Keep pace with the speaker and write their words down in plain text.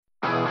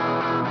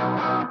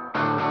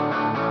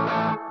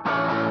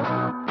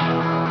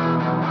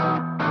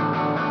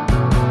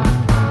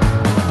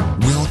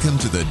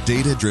the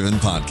Data Driven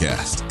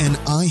Podcast, an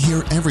I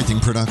Hear Everything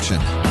production.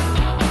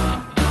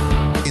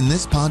 In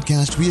this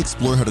podcast, we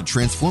explore how to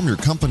transform your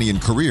company and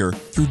career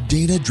through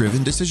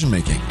data-driven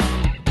decision-making.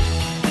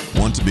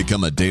 Want to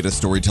become a data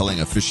storytelling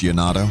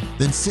aficionado?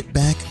 Then sit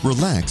back,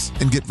 relax,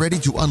 and get ready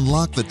to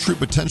unlock the true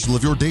potential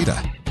of your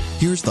data.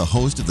 Here's the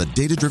host of the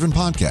Data Driven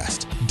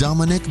Podcast,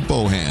 Dominic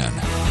Bohan.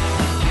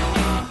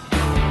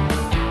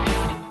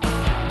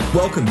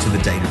 Welcome to the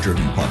Data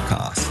Driven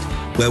Podcast,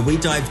 where we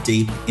dive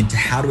deep into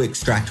how to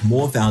extract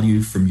more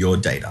value from your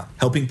data,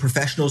 helping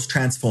professionals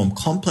transform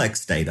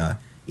complex data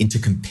into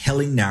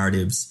compelling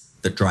narratives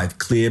that drive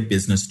clear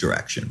business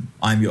direction.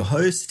 I'm your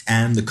host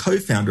and the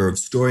co-founder of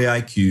Story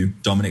IQ,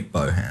 Dominic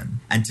Bohan.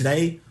 And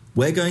today,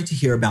 we're going to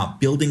hear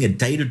about building a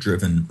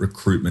data-driven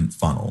recruitment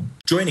funnel.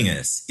 Joining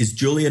us is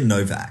Julien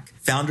Nowak,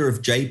 founder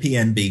of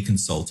JPNB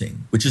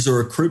Consulting, which is a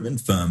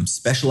recruitment firm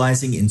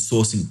specializing in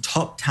sourcing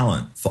top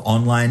talent for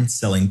online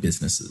selling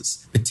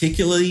businesses,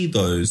 particularly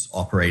those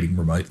operating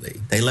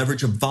remotely. They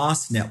leverage a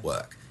vast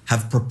network,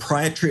 have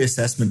proprietary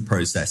assessment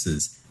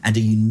processes, and a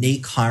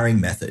unique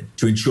hiring method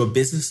to ensure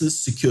businesses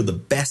secure the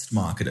best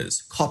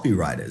marketers,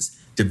 copywriters,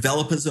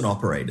 developers, and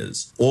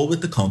operators, all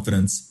with the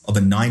confidence of a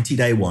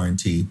 90-day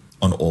warranty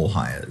on all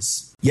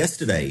hires.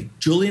 Yesterday,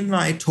 Julien and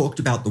I talked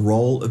about the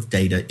role of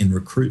data in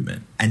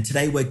recruitment, and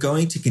today we're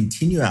going to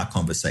continue our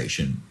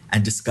conversation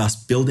and discuss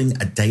building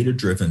a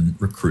data-driven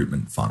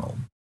recruitment funnel.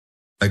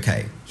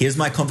 Okay, here's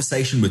my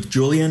conversation with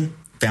Julien,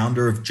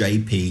 founder of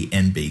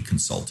JPNB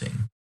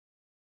Consulting.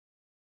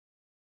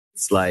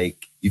 It's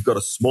like you've got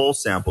a small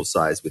sample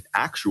size with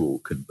actual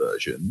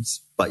conversions,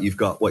 but you've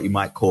got what you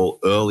might call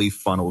early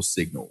funnel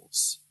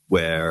signals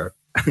where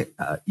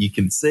you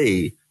can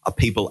see, are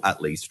people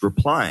at least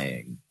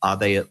replying? Are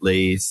they at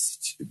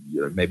least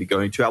maybe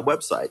going to our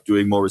website,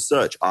 doing more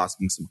research,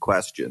 asking some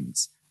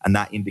questions? And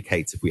that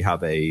indicates if we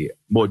have a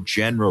more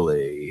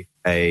generally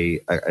an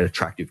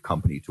attractive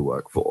company to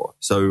work for.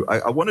 So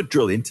I want to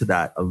drill into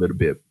that a little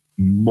bit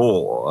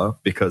more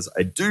because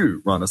I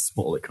do run a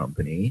smaller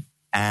company,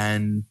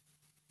 and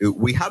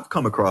we have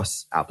come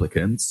across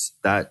applicants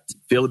that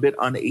feel a bit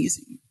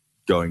uneasy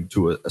going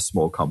to a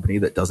small company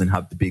that doesn't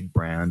have the big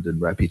brand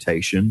and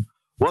reputation.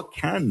 What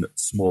can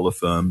smaller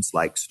firms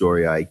like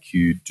Story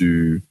IQ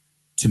do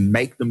to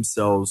make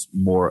themselves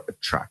more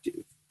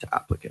attractive to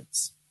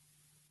applicants?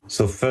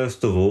 So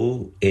first of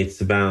all,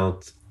 it's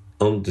about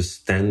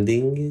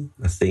understanding,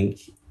 I think,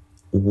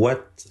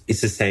 what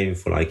it's the same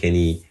for like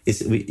any,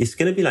 it's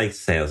going to be like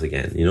sales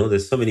again.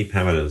 There's so many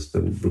parallels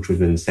to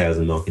recruitment, sales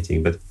and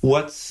marketing, but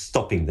what's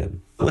stopping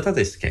them? What are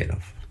they scared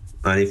of?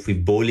 And if we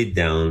boil it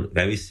down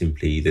very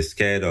simply, they're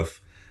scared of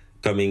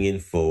coming in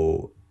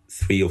for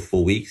 3 or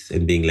 4 weeks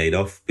and being laid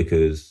off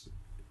because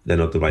they're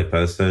not the right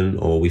person,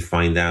 or we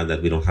find out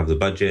that we don't have the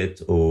budget,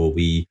 or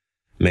we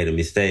made a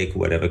mistake,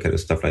 whatever kind of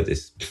stuff like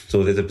this.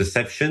 So there's a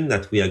perception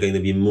that we are going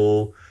to be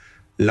more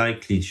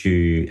likely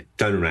to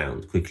turn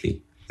around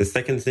quickly. The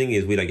second thing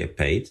is, will I get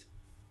paid?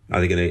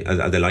 Are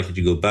they likely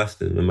to go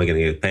bust? And am I going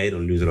to get paid or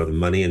lose a lot of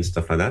money and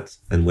stuff like that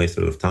and waste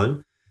a lot of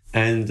time?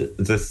 And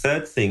the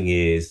third thing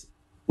is,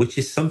 which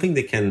is something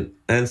they can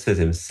answer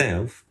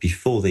themselves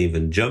before they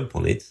even jump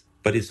on it,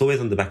 but it's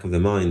always on the back of their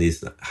mind,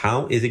 is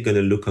how is it going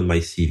to look on my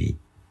CV?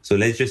 So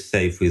let's just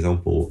say, for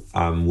example,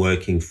 I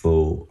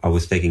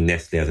was taking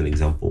Nestle as an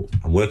example.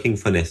 I'm working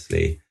for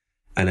Nestle,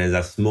 and there's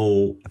a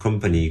small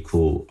company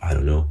called,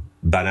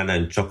 Banana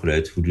and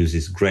Chocolate, who do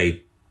this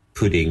great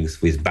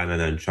puddings with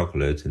banana and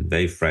chocolate and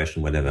very fresh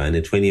and whatever. And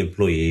they're 20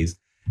 employees,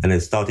 and they're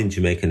starting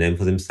to make a name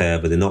for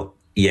themselves, but they're not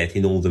yet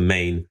in all the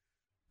main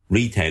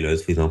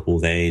retailers. For example,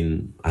 they're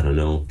in,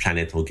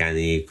 Planet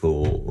Organic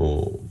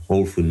or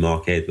Whole Food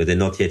Market, but they're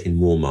not yet in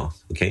Walmart.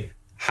 Okay.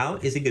 How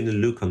is it going to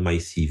look on my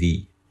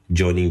CV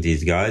joining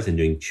these guys and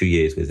doing 2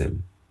 years with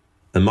them?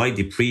 Am I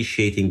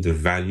depreciating the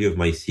value of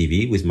my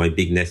CV with my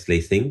big Nestle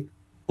thing,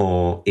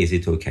 or is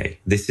it okay?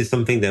 This is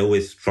something they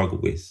always struggle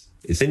with.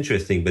 It's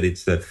interesting, but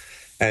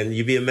and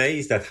you'd be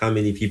amazed at how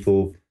many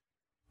people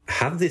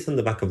have this on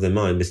the back of their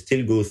mind, but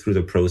still go through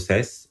the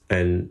process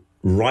and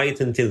right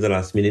until the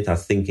last minute are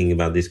thinking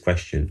about this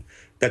question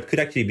that could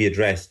actually be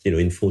addressed,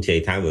 in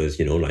 48 hours,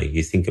 like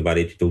you think about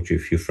it, you talk to a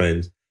few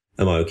friends,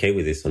 am I okay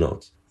with this or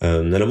not?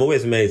 And I'm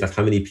always amazed at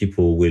how many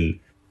people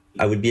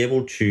I would be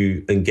able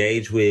to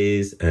engage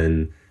with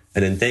and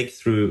then take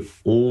through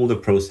all the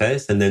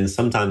process. And then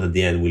sometimes at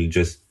the end,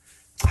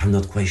 I'm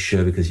not quite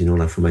sure because,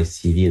 for my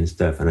CV and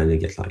stuff. And then they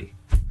get like,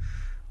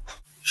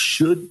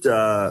 should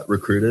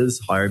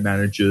recruiters, hiring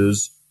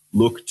managers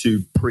look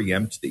to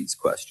preempt these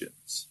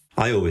questions?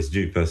 I always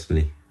do,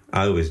 personally.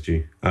 I always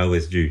do.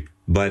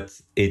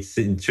 But it's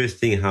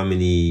interesting how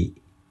many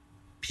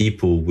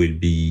people will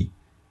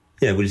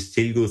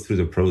still go through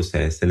the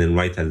process and then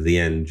right at the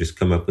end just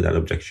come up with that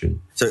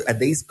objection. So are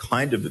these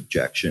kind of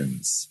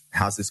objections,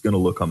 how's this going to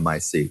look on my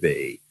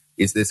CV?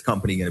 Is this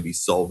company going to be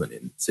solvent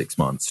in 6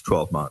 months,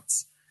 12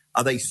 months?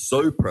 Are they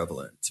so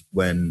prevalent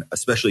when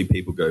especially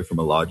people go from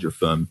a larger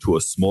firm to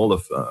a smaller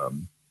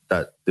firm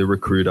that the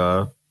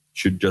recruiter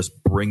should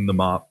just bring them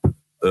up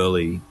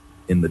early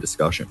in the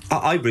discussion?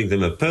 I bring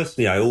them up.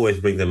 Personally, I always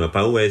bring them up.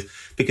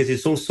 Because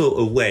it's also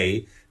a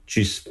way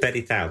to spell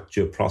it out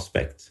to a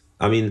prospect.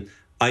 I mean,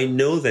 I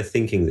know they're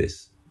thinking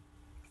this.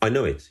 I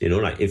know it.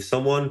 Like if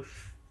someone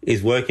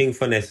is working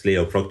for Nestle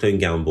or Procter &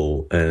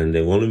 Gamble and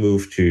they want to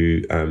move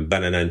to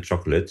banana and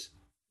chocolate,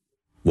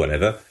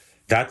 whatever,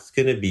 that's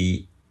going to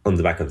be on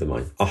the back of the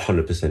mind.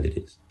 100% it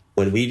is.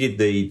 When we did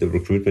the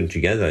recruitment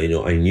together,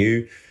 I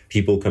knew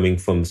people coming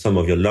from some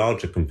of your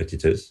larger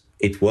competitors.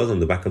 It was on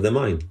the back of their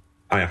mind.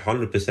 I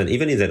 100%,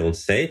 even if they don't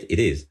say it, it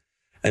is.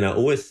 And I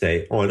always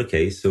say,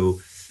 okay, so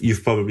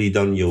you've probably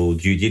done your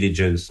due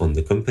diligence on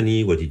the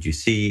company. What did you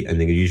see? And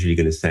then you're usually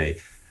going to say,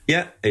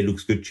 yeah, it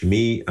looks good to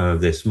me.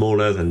 They're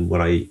smaller than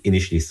what I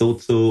initially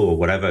thought so, or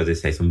whatever. They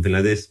say something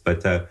like this,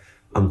 but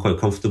I'm quite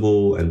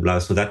comfortable and blah.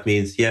 So that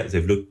means, yeah,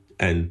 they've looked,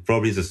 and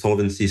probably the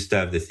solvency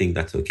stuff, they think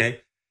that's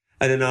okay.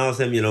 And then I ask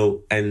them,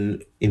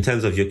 and in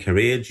terms of your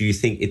career, do you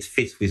think it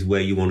fits with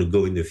where you want to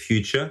go in the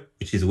future?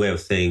 Which is a way of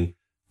saying,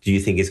 do you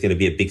think it's going to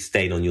be a big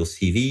stain on your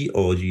CV,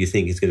 or do you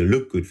think it's going to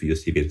look good for your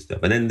CV and stuff?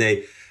 And then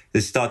they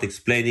start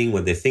explaining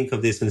what they think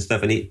of this and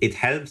stuff. And it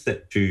helps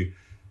that to,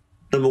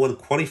 number one,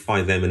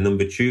 qualify them. And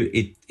number two,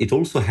 it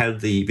also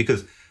helps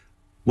because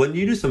when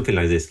you do something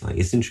like this, like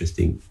it's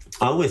interesting.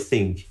 I always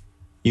think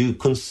you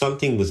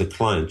consulting with a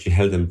client, you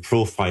help them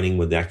profiling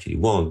what they actually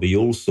want, but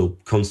you're also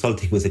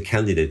consulting with the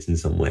candidates in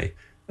some way.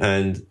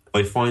 And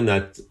I find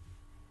that,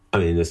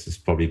 this is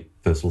probably a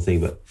personal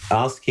thing, but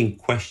asking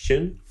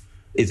question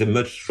is a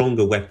much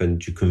stronger weapon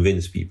to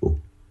convince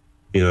people.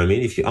 You know what I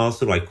mean? If you ask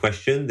the right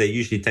question, they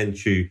usually tend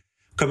to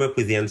come up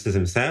with the answers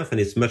themselves, and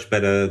it's much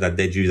better that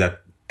they do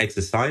that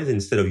exercise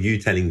instead of you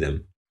telling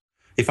them.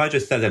 If I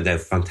just tell them they're a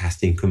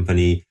fantastic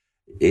company,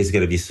 it's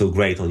going to be so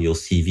great on your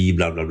CV,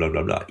 blah, blah, blah,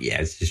 blah, blah. Yeah,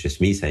 it's just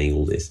me saying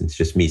all this. It's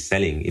just me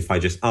selling. If I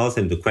just ask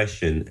them the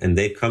question and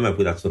they come up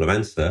with that sort of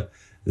answer,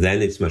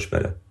 then it's much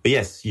better. But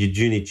yes, you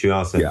do need to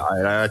ask them.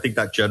 Yeah, I think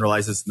that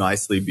generalizes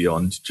nicely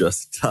beyond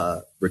just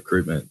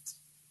recruitment.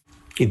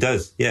 It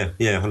does. Yeah,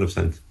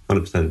 100%.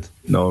 100%.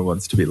 No one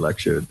wants to be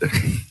lectured.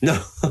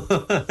 No.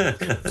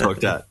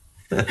 Talked at.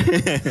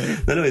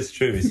 No, it's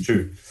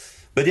true.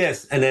 But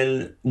yes, and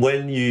then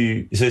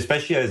so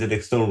especially as an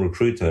external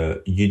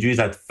recruiter, you do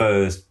that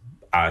first.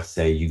 I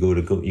say you're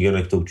going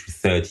to talk to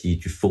 30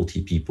 to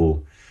 40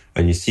 people,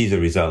 and you see the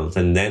results.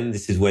 And then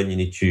this is when you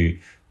need to,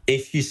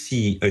 if you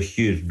see a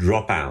huge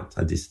dropout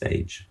at this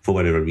stage for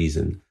whatever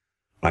reason,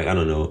 like I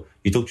don't know,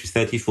 you talk to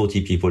 30,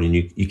 40 people, and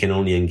you can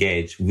only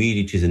engage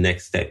really to the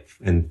next step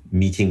and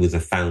meeting with a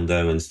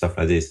founder and stuff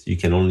like this. You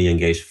can only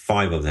engage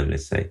 5 of them,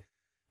 let's say,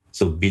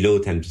 so below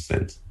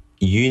 10%.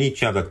 You need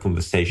to have that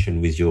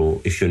conversation with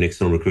if you're an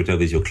external recruiter,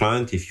 with your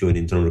client, if you're an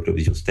internal recruiter,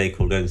 with your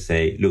stakeholder, and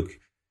say, look,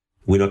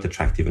 we're not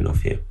attractive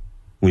enough here.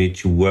 We need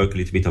to work a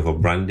little bit of our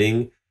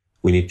branding.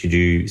 We need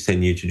to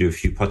send you to do a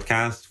few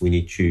podcasts. We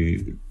need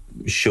to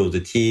show the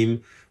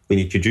team. We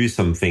need to do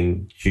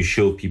something to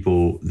show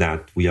people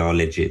that we are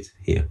legit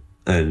here.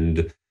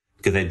 And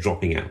because they're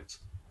dropping out,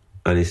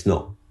 and it's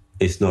not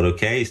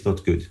okay. It's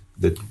not good.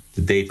 The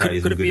data isn't good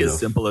enough. Could it be as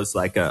simple as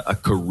like a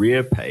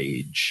career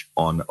page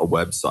on a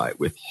website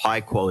with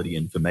high quality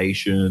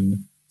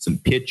information, some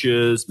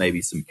pictures,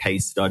 maybe some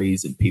case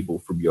studies and people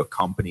from your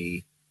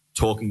company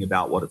talking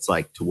about what it's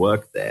like to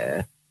work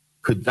there?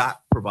 Could that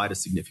provide a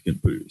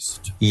significant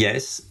boost?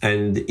 Yes.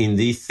 And in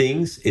these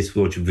things, it's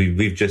what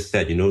we've just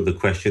said, the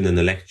question in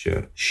the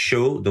lecture,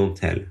 show, don't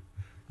tell.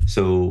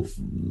 So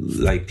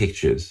like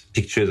pictures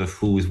of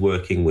who is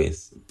working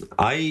with.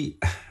 I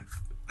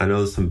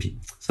know some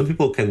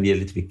people can be a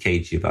little bit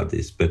cagey about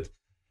this, but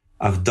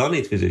I've done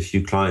it with a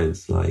few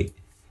clients. Like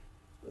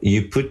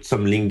you put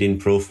some LinkedIn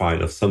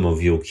profile of some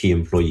of your key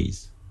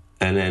employees,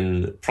 and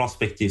then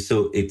prospective.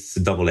 So it's a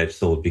double-edged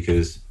sword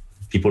because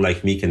people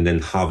like me can then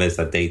harvest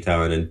that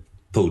data and then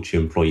poach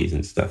your employees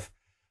and stuff.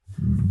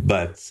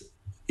 But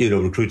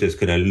recruiters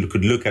could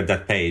look at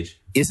that page.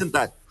 Isn't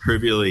that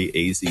trivially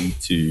easy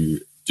to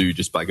do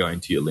just by going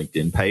to your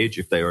LinkedIn page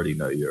if they already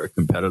know you're a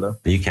competitor?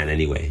 You can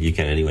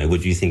anyway.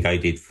 What do you think I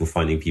did for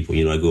finding people?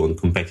 I go on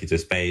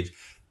competitors page,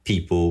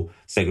 people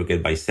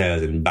segregate by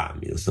sales, and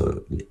bam.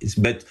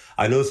 But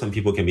I know some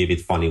people can be a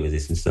bit funny with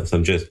this and stuff.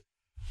 So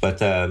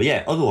but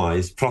yeah,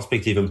 otherwise,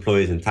 prospective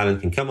employees and talent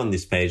can come on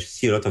this page,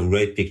 see a lot of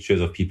great pictures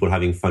of people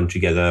having fun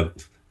together.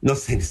 Not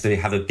saying necessarily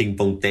have a ping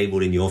pong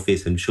table in your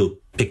office and show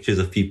pictures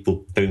of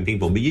people playing ping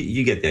pong, but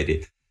you get the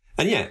idea.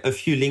 And yeah, a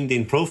few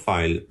LinkedIn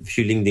profile, a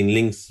few LinkedIn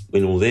links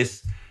in all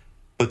this,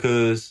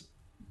 because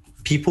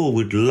people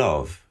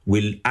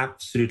will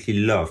absolutely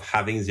love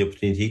having the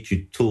opportunity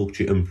to talk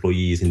to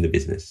employees in the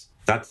business.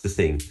 That's the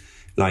thing.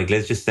 Like,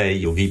 let's just say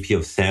your VP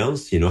of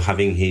sales,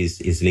 having his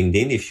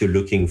LinkedIn, if you're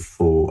looking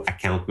for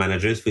account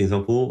managers, for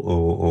example,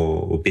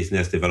 or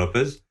business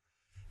developers,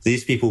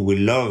 these people will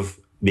love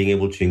being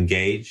able to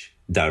engage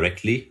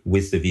directly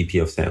with the VP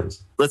of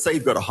sales. Let's say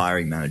you've got a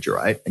hiring manager,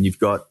 right? And you've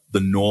got the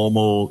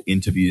normal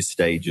interview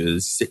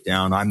stages, sit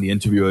down, I'm the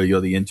interviewer,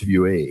 you're the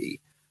interviewee.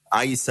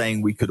 Are you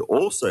saying we could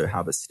also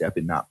have a step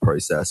in that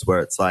process where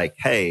it's like,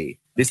 hey,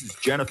 this is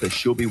Jennifer,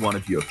 she'll be one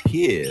of your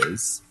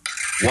peers.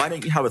 why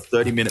don't you have a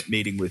 30-minute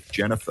meeting with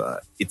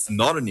Jennifer? It's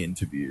not an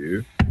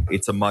interview.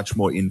 It's a much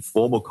more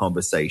informal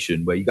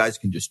conversation where you guys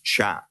can just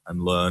chat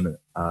and learn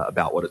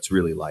about what it's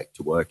really like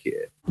to work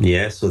here.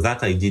 Yeah, so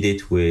that I did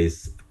it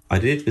with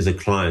a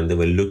client that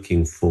were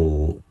looking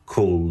for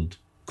cold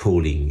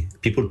calling,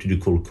 people to do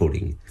cold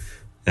calling.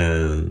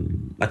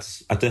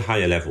 At a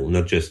higher level,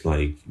 not just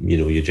like,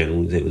 your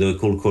general, they were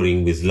cold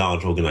calling with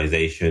large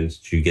organizations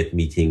to get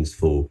meetings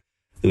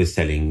they were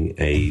selling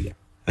a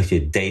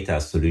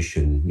data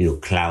solution,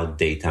 cloud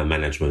data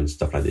management,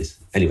 stuff like this.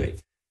 Anyway,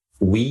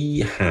 we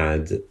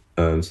had,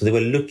 so they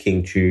were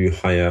looking to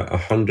hire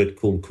 100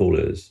 cold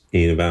callers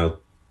in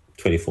about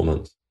 24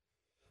 months.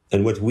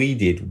 And what we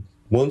did,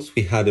 once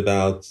we had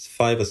about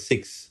 5 or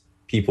 6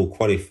 people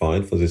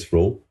qualified for this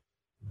role,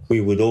 we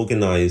would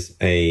organize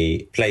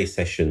a play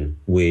session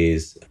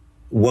with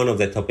one of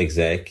their top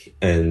exec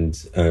and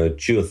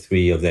 2 or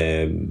 3 of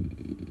their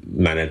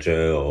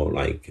manager or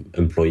like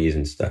employees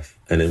and stuff.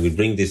 And then we'd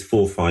bring these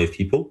 4 or 5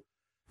 people,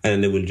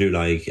 and they will do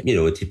like,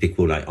 a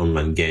typical like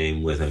online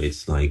game, whether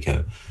it's like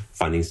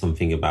finding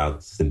something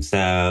about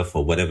themselves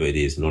or whatever it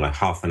is, like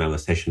half an hour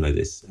session like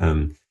this.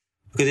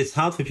 Because it's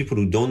hard for people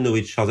who don't know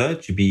each other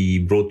to be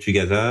brought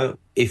together.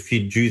 If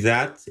you do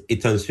that,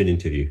 it turns to an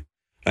interview.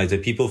 Like the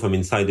people from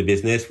inside the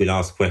business will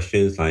ask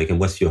questions like, and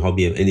what's your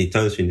hobby? And it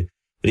turns to,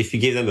 but if you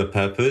give them a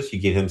purpose, you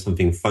give them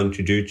something fun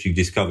to do, to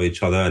discover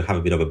each other and have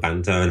a bit of a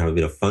banter and have a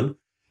bit of fun,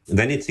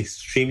 then it's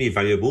extremely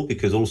valuable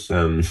because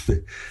also,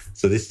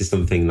 so this is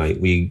something like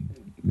we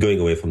going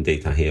away from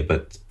data here,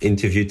 but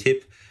interview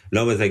tip,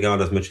 lower the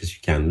guard as much as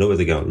you can. Lower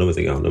the guard, lower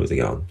the guard, lower the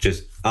guard.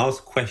 Just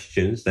ask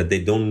questions that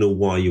they don't know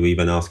why you're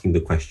even asking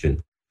the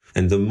question.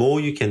 And the more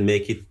you can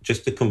make it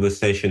just a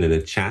conversation and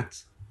a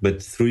chat,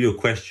 but through your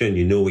question,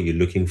 you know what you're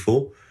looking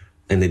for,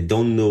 and they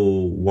don't know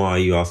why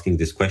you're asking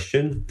this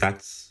question,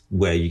 that's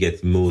where you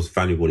get the most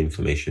valuable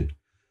information.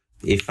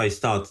 If I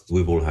start,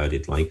 we've all heard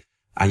it, like,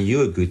 are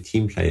you a good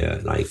team player?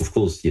 Like, of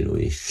course, you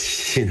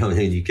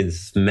can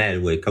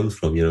smell where it comes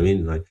from, you know what I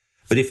mean? Like,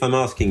 but if I'm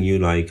asking you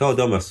like, oh,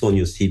 Dom, I saw on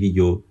your CV,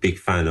 you're a big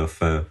fan of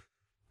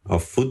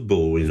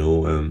football,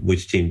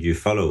 which team do you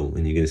follow?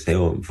 And you're going to say,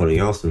 oh, I'm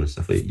following Arsenal and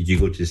stuff. Do you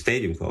go to the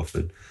stadium quite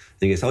often?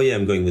 And he goes, oh yeah,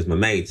 I'm going with my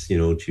mates, to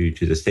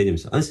the stadium.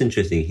 So that's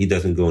interesting. He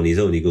doesn't go on his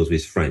own. He goes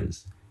with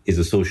friends. He's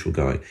a social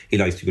guy. He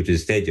likes to go to the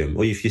stadium.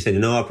 Or if you say,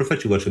 no, I prefer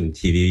to watch on the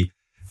TV.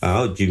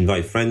 Do you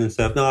invite friends and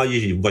stuff? No, I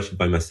usually watch it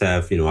by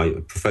myself. I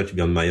prefer to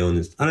be on my own.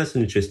 And that's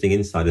an interesting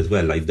insight as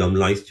well. Like Dom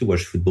likes to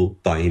watch football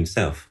by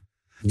himself.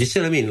 Do you see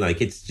what I mean?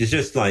 Like, it's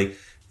just like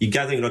you're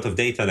gathering a lot of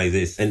data like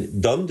this.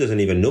 And Dom doesn't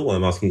even know what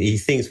I'm asking. He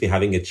thinks we're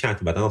having a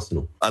chat about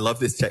Arsenal. I love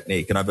this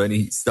technique, and I've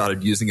only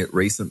started using it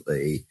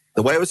recently.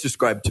 The way it was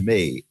described to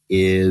me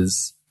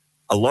is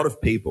a lot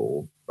of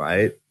people,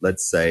 right?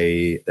 Let's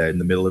say they're in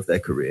the middle of their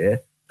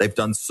career. They've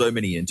done so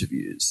many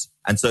interviews.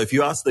 And so if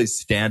you ask those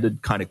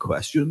standard kind of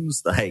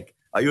questions, like,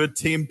 are you a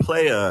team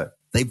player?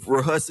 They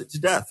rehearse it to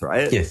death,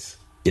 right? Yes,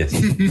 yes,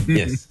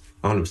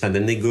 100%.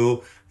 And they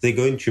go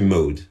into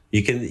mode.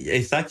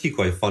 It's actually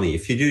quite funny.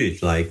 If you do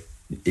it, like,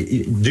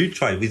 do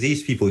try it with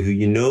these people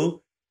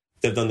who,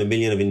 they've done a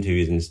million of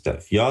interviews and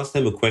stuff. You ask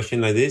them a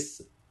question like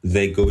this,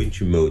 they go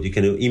into mode. You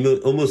can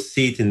almost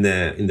see it in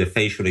their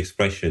facial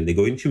expression. They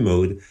go into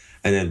mode,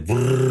 and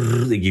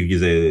then they give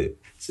you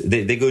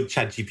they go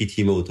chat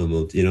GPT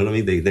mode. You know what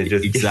I mean? They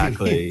just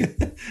exactly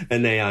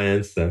an AI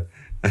answer.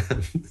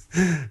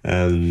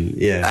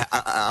 Yeah,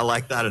 I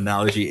like that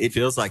analogy. It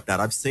feels like that.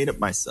 I've seen it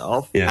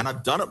myself, and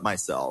I've done it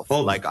myself.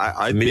 Oh, like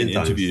I've been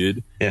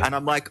interviewed, and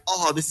I'm like,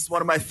 oh, this is one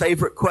of my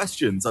favorite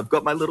questions. I've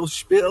got my little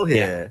spiel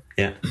here.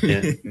 Yeah.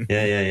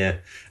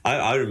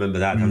 I remember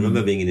that. I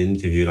remember being in an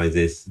interview like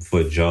this for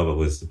a job I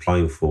was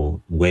applying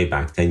for way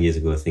back 10 years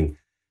ago, I think,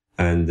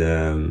 and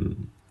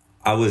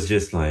I was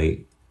just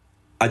like,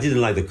 I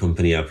didn't like the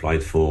company I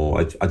applied for.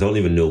 I don't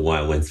even know why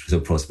I went through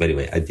the process, but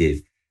anyway, I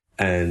did.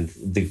 And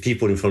the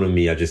people in front of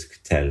me, I just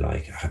could tell,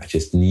 like, I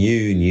just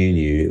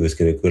knew it was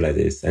going to go like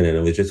this. And then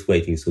I was just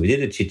waiting. So we did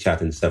a chit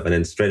chat and stuff. And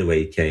then straight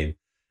away it came.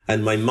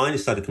 And my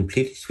mind started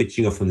completely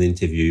switching off from the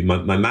interview.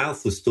 My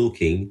mouth was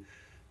talking,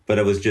 but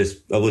I was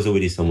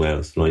already somewhere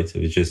else, right? I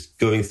was just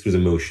going through the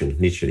motion,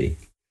 literally.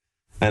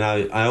 And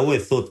I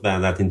always thought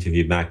about that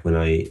interview back when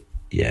I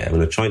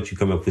tried to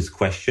come up with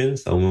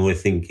questions. I'm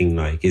always thinking,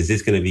 like, is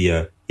this going to be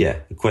a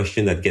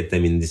question that get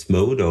them in this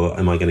mode, or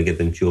am I going to get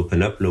them to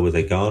open up, lower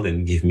their guard,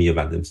 and give me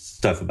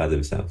stuff about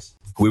themselves?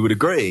 We would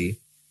agree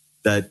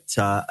that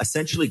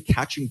essentially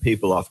catching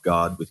people off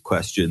guard with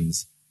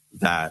questions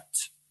that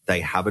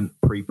they haven't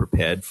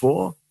pre-prepared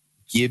for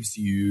gives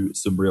you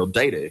some real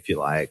data, if you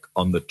like,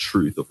 on the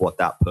truth of what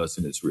that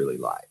person is really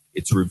like.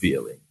 It's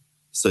revealing.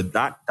 So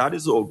that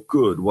is all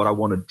good. What I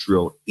want to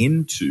drill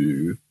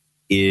into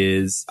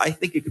is, I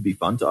think it could be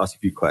fun to ask a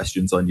few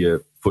questions on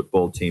your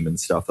football team and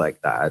stuff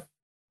like that.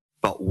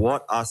 But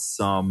what are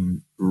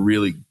some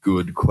really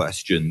good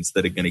questions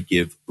that are going to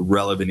give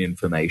relevant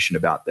information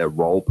about their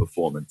role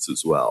performance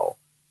as well,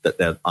 that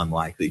they're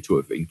unlikely to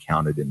have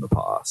encountered in the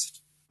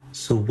past?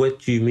 So what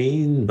do you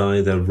mean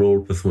by the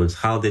role performance?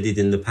 How they did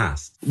in the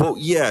past? Well,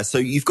 yeah. So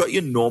you've got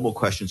your normal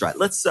questions, right?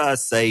 Let's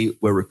say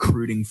we're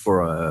recruiting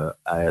for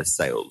a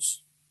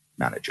sales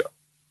manager,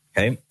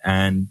 okay?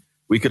 And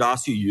we could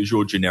ask you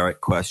usual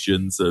generic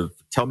questions of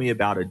tell me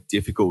about a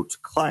difficult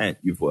client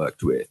you've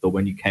worked with, or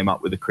when you came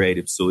up with a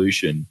creative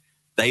solution.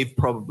 They've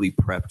probably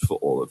prepped for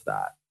all of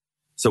that.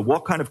 So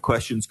what kind of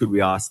questions could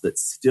we ask that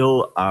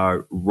still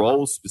are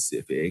role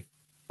specific,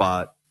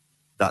 but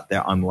that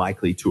they're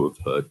unlikely to have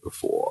heard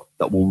before,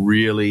 that will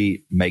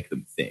really make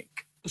them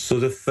think? So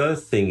the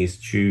first thing is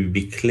to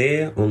be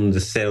clear on the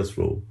sales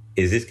role.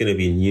 Is this going to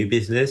be new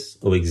business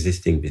or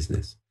existing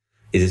business?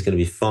 Is this going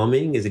to be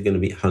farming? Is it going to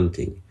be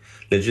hunting?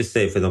 Let's just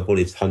say, for example,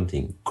 it's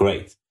hunting.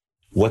 Great.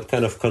 What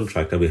kind of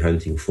contract are we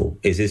hunting for?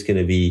 Is this going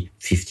to be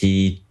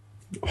 50,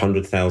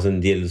 100,000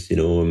 deals, a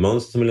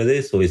month, something like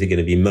this? Or is it going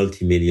to be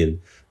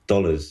multi-million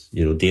dollars,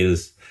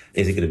 deals?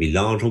 Is it going to be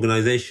large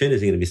organization?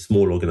 Is it going to be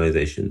small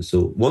organization?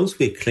 So once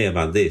we're clear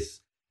about this,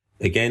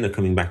 again,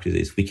 coming back to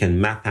this, we can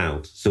map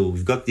out. So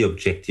we've got the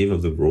objective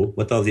of the role.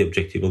 What are the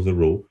objectives of the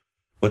role?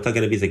 What are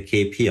going to be the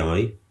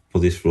KPI for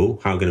this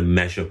role? How are we going to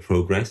measure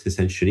progress,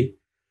 essentially?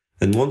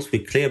 And once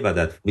we're clear about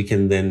that, we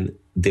can then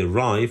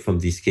derive from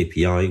this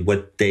KPI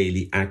what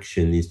daily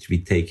action needs to be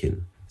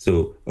taken.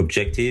 So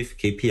objective,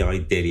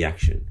 KPI, daily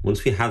action.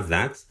 Once we have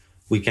that,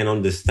 we can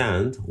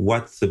understand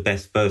what's the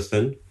best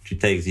person to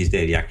take this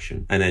daily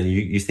action. And then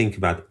you think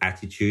about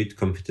attitude,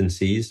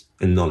 competencies,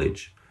 and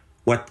knowledge.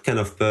 What kind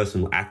of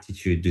person or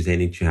attitude do they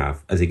need to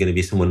have? Is it going to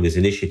be someone with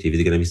initiative? Is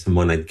it going to be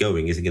someone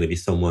outgoing? Is it going to be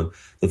someone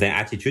with their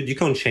attitude? You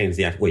can't change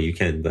the attitude. Well, you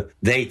can, but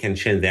they can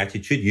change the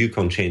attitude. You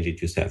can't change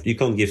it yourself. You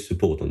can't give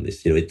support on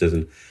this. It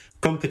doesn't.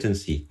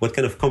 Competency. What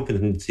kind of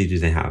competency do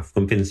they have?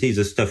 Competency is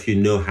the stuff you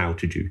know how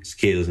to do,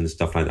 skills and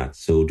stuff like that.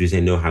 So do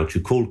they know how to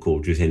cold call?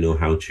 Do they know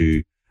how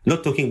to,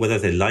 not talking whether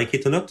they like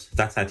it or not,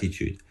 that's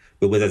attitude,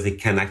 but whether they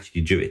can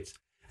actually do it.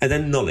 And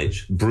then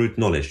knowledge, brute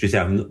knowledge. Do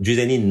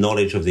they need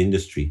knowledge of the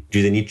industry?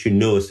 Do they need to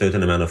know a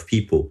certain amount of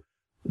people?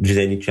 Do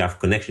they need to have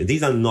connection?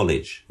 These are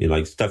knowledge,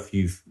 like stuff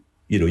you've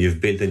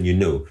built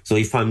and So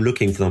if I'm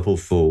looking, for example,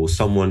 for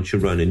someone to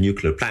run a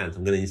nuclear plant,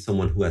 I'm going to need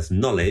someone who has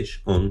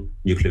knowledge on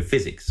nuclear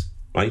physics,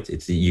 right?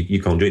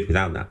 You can't do it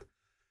without that.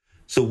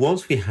 So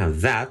once we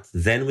have that,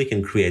 then we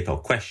can create our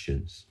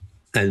questions.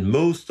 And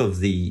most of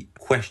the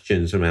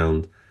questions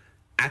around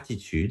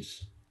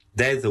attitudes,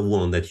 they're the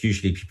one that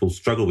usually people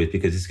struggle with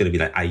because it's going to be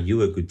like, are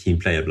you a good team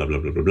player? Blah, blah,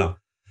 blah, blah, blah.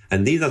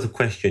 And these are the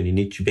questions you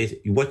need to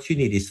what you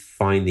need is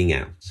finding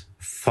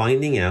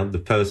out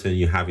the person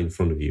you have in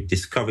front of you,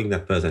 discovering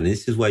that person. And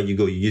this is where you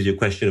use your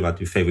question about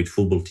your favorite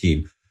football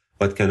team.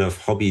 What kind of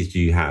hobbies do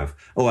you have?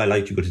 Oh, I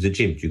like to go to the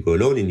gym. Do you go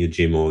alone in your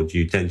gym or do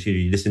you tend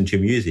to listen to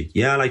music?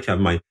 Yeah, I like to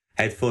have my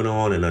headphone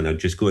on and then I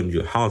just go and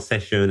do a hard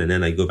session and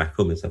then I go back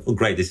home and stuff. Oh,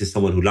 great. This is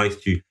someone who likes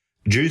to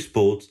do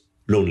sports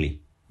lonely.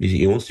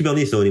 He wants to be on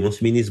his own. He wants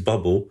to be in his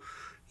bubble.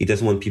 He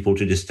doesn't want people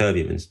to disturb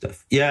him and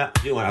stuff. Yeah,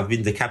 I've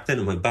been the captain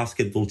of my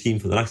basketball team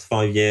for the last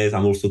 5 years.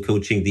 I'm also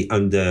coaching the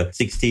under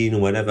 16 or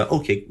whatever.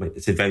 Okay,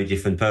 it's a very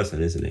different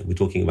person, isn't it? We're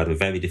talking about a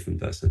very different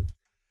person.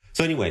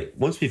 So anyway,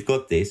 once we've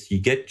got this, you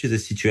get to the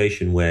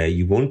situation where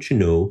you want to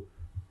know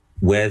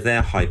where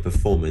they're high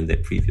performer in their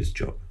previous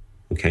job.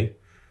 Okay?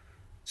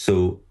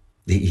 So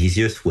the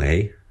easiest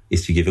way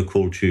is to give a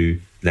call to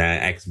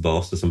their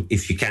ex-boss or some,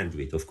 if you can do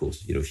it, of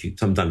course.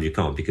 Sometimes you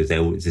can't because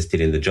they're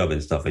still in the job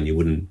and stuff and you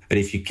wouldn't. But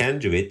if you can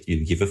do it,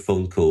 you give a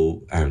phone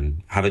call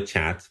and have a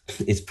chat.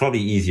 It's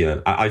probably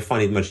easier. I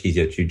find it much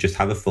easier to just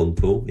have a phone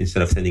call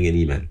instead of sending an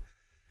email.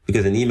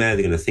 Because an email,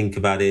 they're going to think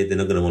about it. They're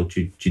not going to want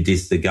to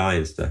diss the guy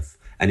and stuff.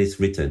 And it's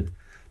written.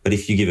 But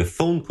if you give a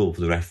phone call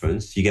for the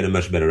reference, you get a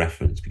much better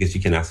reference because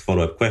you can ask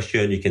follow-up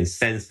questions. You can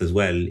sense as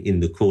well in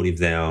the call if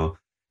they are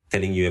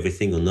telling you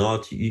everything or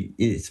not.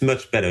 It's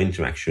much better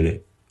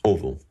interaction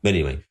overall. But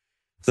anyway,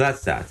 so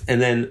that's that.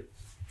 And then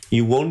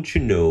you want to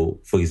know,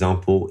 for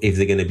example, if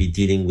they're going to be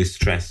dealing with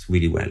stress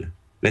really well.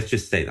 Let's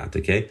just say that,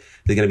 okay?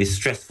 They're going to be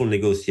stressful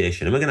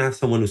negotiation. Am I going to have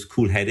someone who's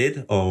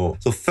cool-headed?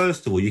 So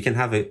first of all, you can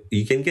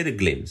get a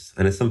glimpse,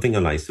 and it's something I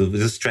like. So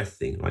there's a stress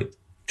thing, right?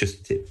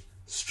 Just a tip.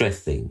 Stress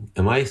thing.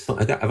 Have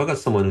I got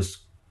someone who's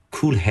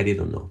cool-headed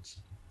or not?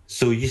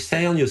 So you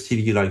say on your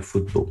CV you like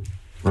football.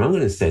 And I'm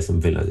going to say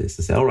something like this.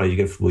 I say, all right, you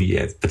get football, you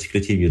have a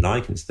particular team you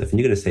like and stuff. And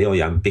you're going to say, oh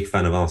yeah, I'm a big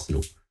fan of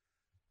Arsenal.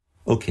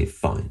 Okay,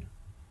 fine.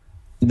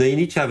 Now you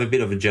need to have a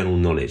bit of a general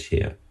knowledge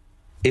here.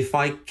 If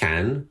I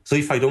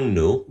don't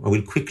know, I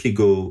will quickly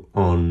go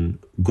on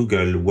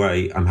Google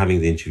where I'm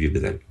having the interview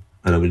with them.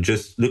 And I will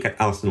just look at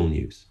Arsenal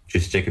news,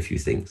 just check a few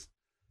things.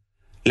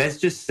 Let's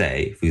just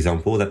say, for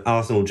example, that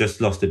Arsenal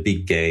just lost a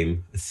big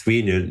game,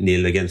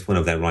 3-0 against one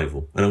of their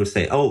rivals. And I would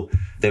say, oh,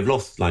 they've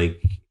lost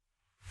like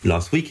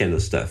last weekend or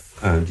stuff.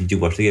 Did you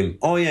watch the game?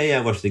 Oh, yeah,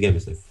 I watched the game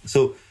and stuff.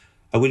 So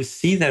I will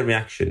see their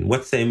reaction.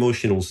 What's their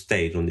emotional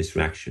state on this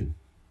reaction?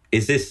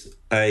 Is this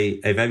a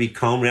very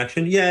calm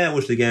reaction? Yeah, I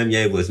watched the game.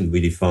 Yeah, it wasn't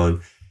really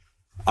fun.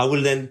 I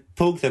will then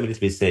poke them a little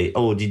bit, say,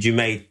 "Oh, did you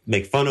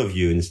make fun of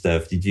you and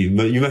stuff?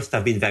 You must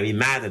have been very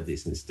mad at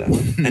this and stuff."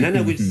 And then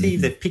I will see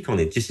if they pick on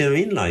it. Do you see what I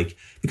mean? Like,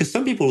 because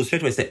some people will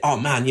straight away say, "Oh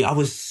man, I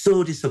was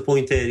so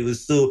disappointed. It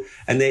was so,"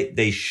 and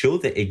they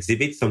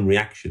exhibit some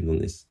reaction on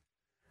this.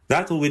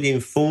 That already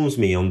informs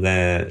me on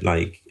their,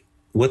 like,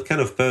 what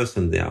kind of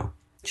person they are.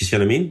 Do you see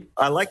what I mean?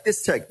 I like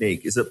this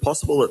technique. Is it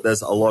possible that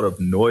there's a lot of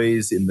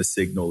noise in the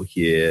signal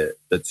here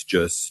that's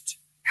just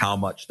how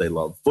much they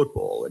love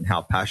football and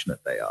how passionate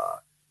they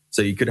are?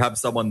 So you could have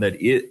someone that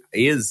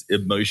is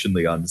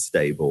emotionally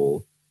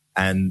unstable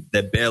and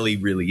they're barely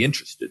really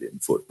interested in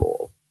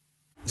football.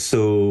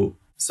 So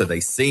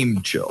they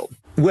seem chill.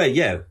 Well,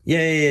 yeah.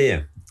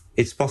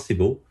 It's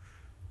possible,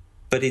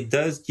 but it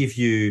does give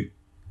you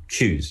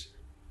cues.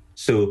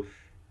 So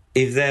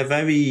if they're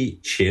very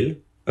chill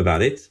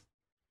about it,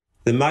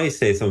 they might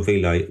say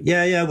something like,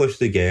 yeah, I watched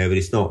the game, but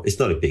it's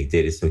not a big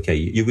deal. It's okay.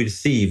 You will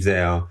see if they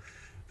are,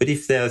 but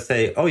if they'll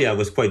say, oh yeah, I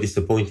was quite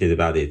disappointed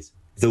about it,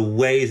 the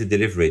way they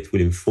deliver it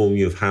will inform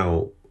you of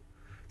how,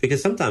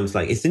 because sometimes,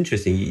 like, it's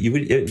interesting.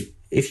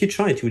 If you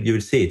try it, you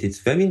will see it. It's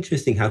very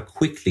interesting how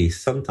quickly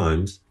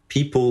sometimes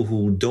people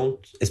who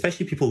don't,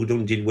 especially people who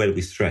don't deal well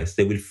with stress,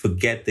 they will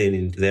forget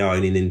they are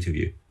in an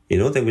interview. You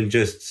know, they will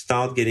just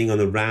start getting on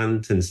a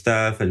rant and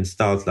stuff and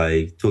start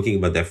like talking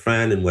about their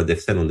friend and what they've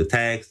said on the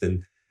text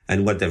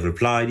and what they've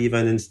replied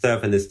even and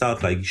stuff. And they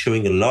start like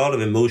showing a lot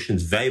of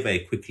emotions very, very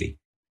quickly.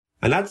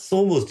 And that's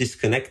almost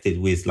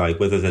disconnected with like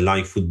whether they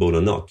like football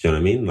or not. Do you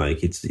know what I mean?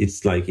 Like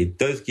it's like it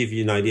does give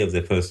you an idea of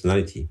their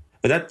personality.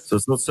 But so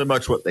it's not so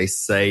much what they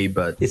say,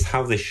 but it's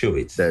how they show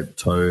it. Their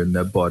tone,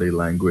 their body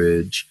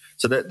language.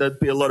 So there'd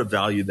be a lot of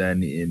value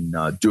then in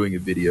doing a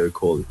video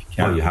call if you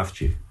can. Oh, you have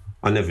to.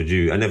 I never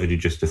do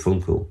just a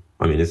phone call.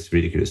 I mean, it's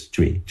ridiculous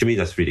to me. To me,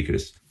 that's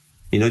ridiculous.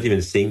 You're not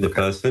even seeing the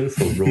person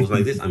for roles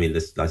like this. I mean,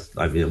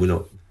 we're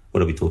not.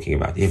 What are we talking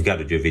about? You've got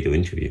to do a video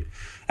interview,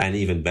 and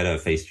even better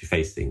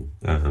face-to-face thing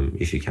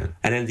if you can.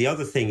 And then the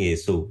other thing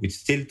is, so we're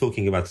still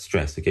talking about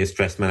stress. Okay,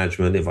 stress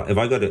management. If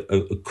I got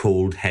a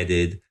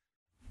cold-headed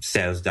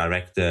sales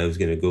director who's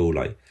going to go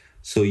like,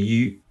 so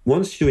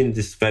once you're in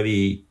this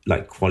very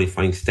like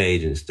qualifying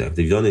stage and stuff,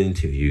 they've done an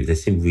interview, they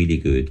seem really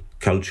good,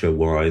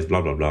 culture-wise,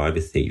 blah blah blah,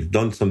 everything. You've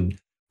done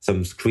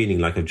some screening,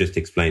 like I've just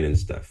explained and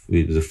stuff,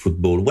 with the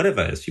football,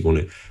 whatever else you want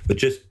to, but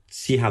just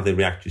see how they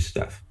react to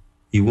stuff.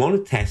 You want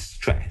to test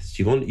stress.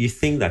 You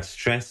think that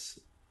stress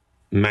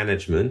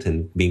management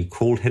and being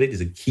cold-headed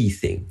is a key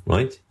thing,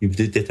 right? You've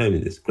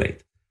determined this,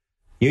 great.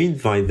 You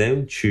invite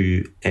them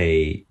to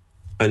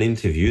an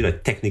interview, a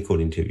technical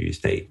interview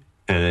stage,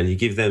 and you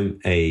give them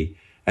an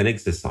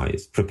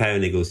exercise, prepare a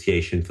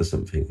negotiation for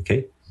something,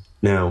 okay?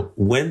 Now,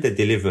 when they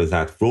deliver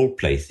that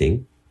role-play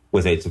thing,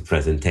 whether it's a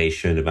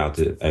presentation about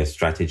a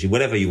strategy,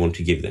 whatever you want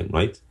to give them,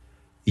 right?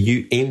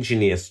 You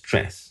engineer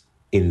stress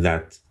in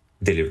that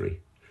delivery.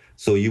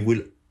 So you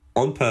will,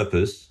 on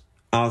purpose,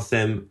 ask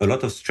them a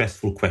lot of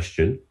stressful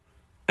questions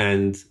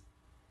and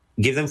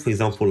give them, for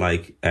example,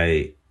 like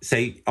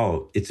say,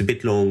 oh, it's a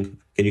bit long.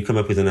 Can you come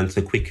up with an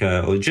answer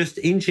quicker? Or just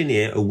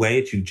engineer a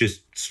way to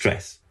just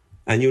stress.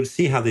 And you'll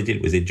see how they deal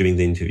with it during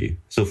the interview.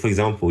 So, for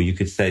example, you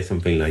could say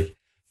something like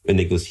a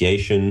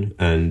negotiation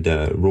and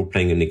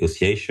role-playing a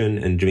negotiation.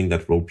 And during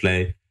that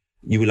role-play,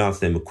 you will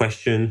ask them a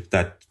question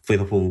that, for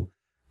example,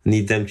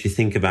 need them to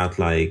think about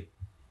like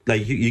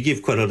you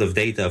give quite a lot of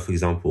data, for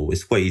example.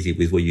 It's quite easy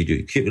with what you do.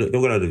 You give a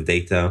lot of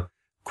data,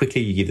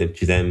 quickly you give them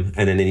to them,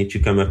 and then they need to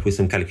come up with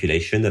some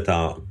calculation that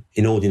are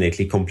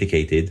inordinately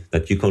complicated,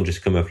 that you can't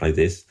just come up like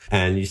this.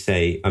 And you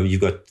say,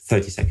 you've got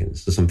 30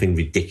 seconds or something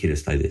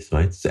ridiculous like this,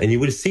 right? So, and you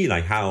will see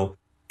like how,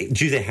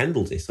 do they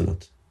handle this or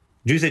not?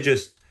 Do they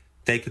just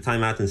take a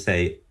time out and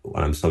say,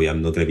 well, I'm sorry,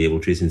 I'm not going to be able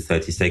to do this in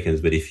 30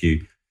 seconds, but if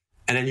you,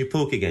 and then you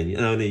poke again,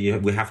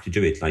 we have to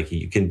do it. Like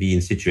you can be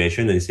in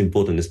situation and it's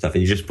important and stuff.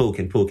 And you just poke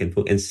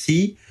and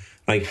see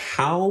like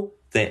how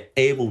they're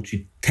able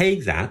to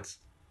take that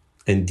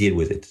and deal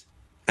with it.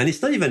 And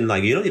it's not even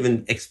like, you're not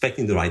even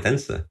expecting the right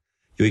answer.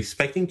 You're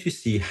expecting to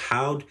see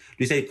how,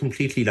 you say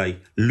completely like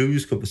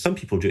lose, some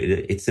people do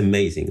it. It's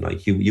amazing.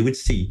 Like you would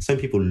see some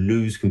people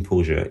lose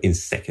composure in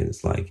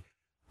seconds. Like,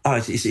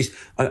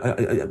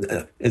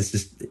 it's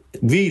just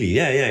really,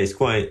 it's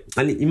quite,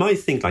 and you might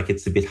think like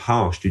it's a bit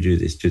harsh to do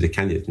this to the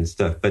candidate and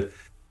stuff. But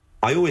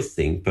I always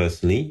think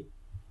personally,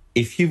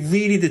 if you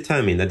really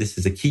determine that this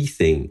is a key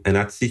thing and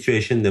that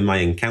situation they might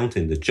encounter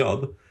in the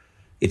job,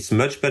 it's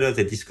much better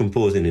they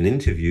decompose in an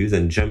interview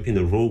than jump in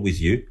a role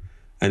with you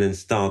and then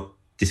start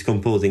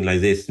discomposing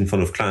like this in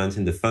front of clients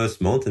in the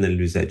first month and then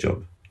lose their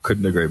job.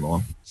 Couldn't agree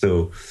more.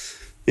 So,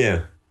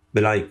 yeah.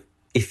 But like,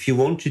 if you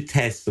want to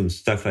test some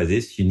stuff like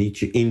this, you need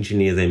to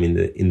engineer them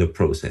in the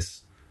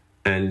process.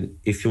 And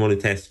if you want to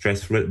test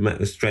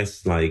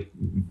stress like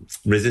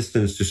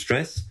resistance to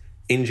stress,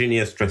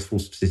 engineer stressful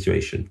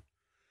situation.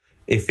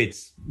 If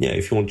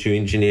you want to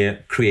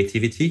engineer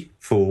creativity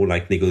for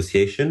like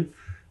negotiation,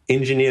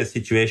 engineer a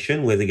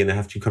situation where they're going to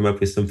have to come up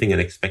with something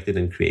unexpected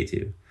and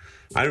creative.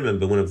 I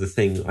remember one of the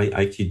things I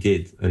actually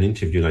did an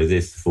interview like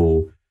this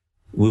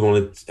we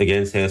wanted,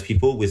 again,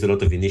 salespeople with a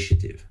lot of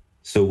initiative.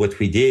 So what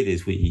we did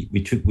is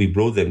we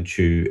brought them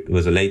to, it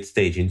was a late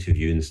stage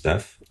interview and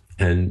stuff.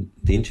 And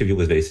the interview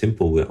was very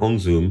simple. We're on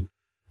Zoom.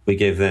 We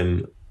gave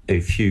them a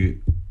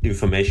few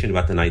information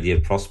about an ideal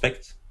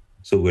prospect.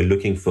 So we're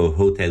looking for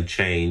hotel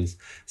chains,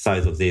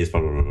 size of this,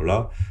 blah, blah, blah, blah,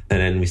 blah. And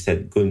then we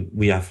said,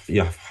 you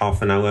have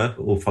half an hour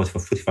or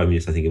 45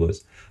 minutes, I think it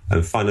was,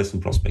 and find us some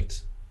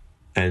prospects.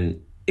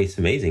 And it's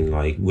amazing.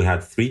 Like, we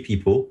had 3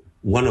 people.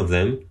 One of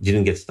them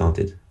couldn't get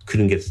started.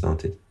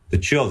 The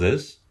 2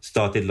 others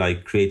started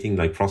like creating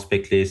like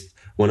prospect lists.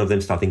 One of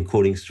them started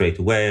calling straight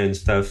away and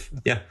stuff.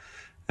 Yeah.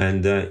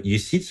 And you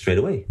see it straight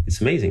away.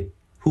 It's amazing.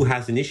 Who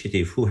has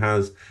initiative? Who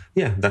has,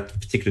 that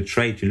particular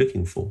trait you're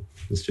looking for?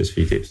 It's just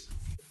 3 tips.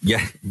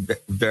 Yeah,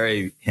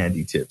 very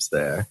handy tips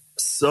there.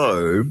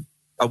 So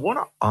I want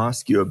to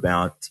ask you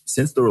about,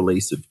 since the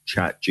release of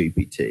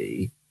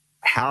ChatGPT,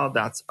 how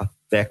that's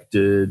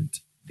affected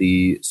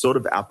the sort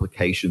of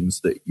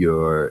applications that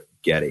you're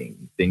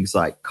getting, things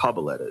like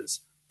cover letters,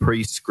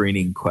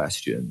 pre-screening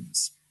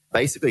questions,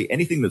 basically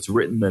anything that's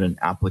written that an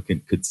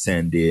applicant could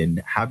send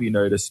in. Have you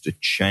noticed a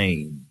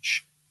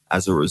change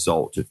as a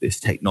result of this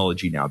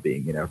technology now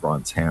being in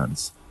everyone's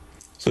hands?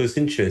 So it's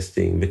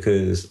interesting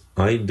because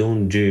I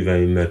don't do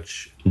very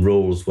much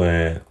roles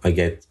where I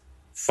get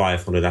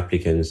 500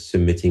 applicants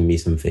submitting me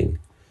something.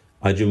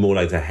 I do more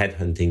like the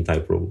headhunting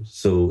type roles.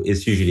 So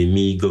it's usually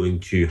me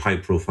going to high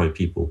profile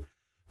people.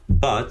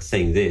 But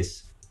saying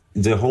this,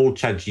 the whole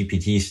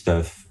ChatGPT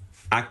stuff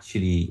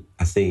actually,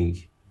 I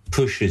think,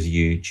 pushes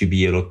you to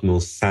be a lot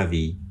more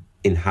savvy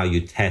in how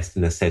you test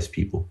and assess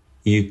people.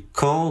 You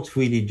can't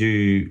really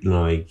do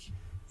like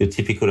your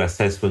typical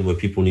assessment where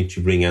people need to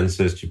bring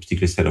answers to a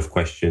particular set of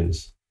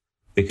questions,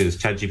 because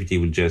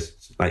ChatGPT will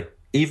just, like,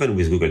 even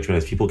with Google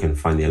Trends, people can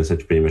find the answer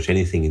to pretty much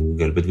anything in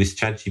Google. But with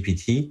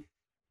ChatGPT,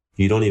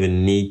 you don't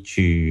even need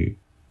to,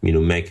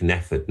 make an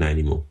effort now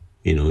anymore.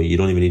 You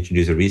don't even need to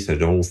do the research.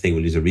 The whole thing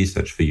will do the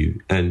research for you.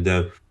 And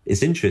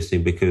it's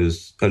interesting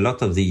because a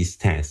lot of these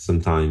tests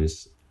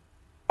sometimes,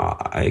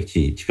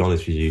 actually, to be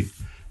honest with you,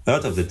 a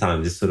lot of the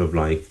time, this sort of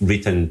like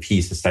written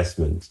piece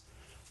assessment,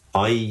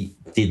 I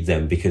did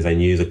them because I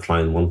knew the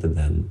client wanted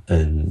them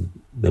and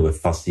they were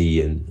fussy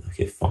and,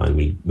 okay, fine,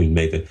 we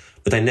made it.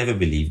 But I never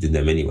believed in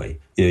them anyway.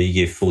 You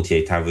give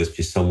 48 hours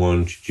to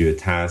someone to do a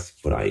task,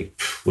 but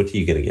what are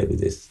you going to get with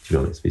this, to be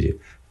honest with you?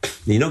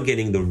 You're not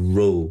getting the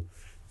raw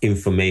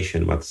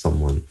information about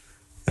someone.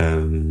 They're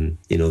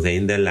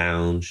in their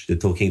lounge, they're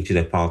talking to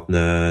their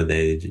partner,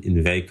 they're in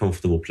a very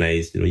comfortable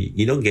place.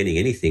 You're not getting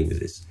anything with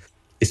this.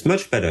 It's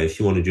much better if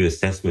you want to do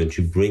assessment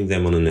to bring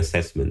them on an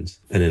assessment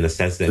and then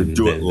assess them.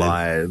 So do it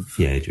live.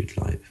 Do it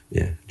live.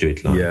 Yeah, do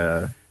it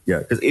live. Yeah.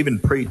 Because even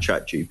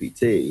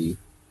pre-ChatGPT,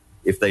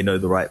 if they know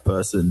the right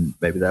person,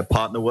 maybe their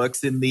partner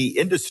works in the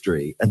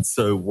industry. And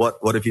so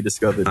what have you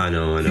discovered? I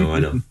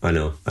know.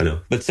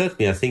 But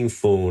certainly I think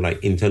for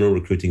like internal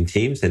recruiting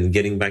teams, and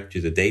getting back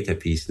to the data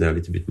piece now a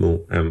little bit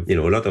more,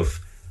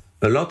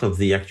 a lot of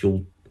the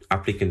actual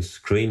applicant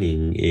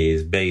screening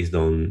is based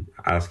on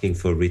asking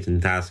for a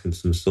written task of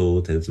some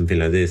sort and something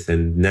like this.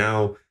 And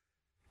now,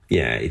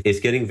 it's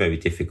getting very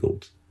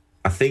difficult.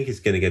 I think it's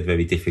going to get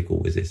very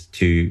difficult with this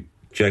to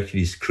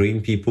actually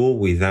screen people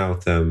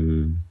without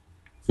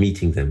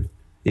meeting them.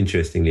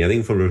 Interestingly, I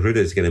think for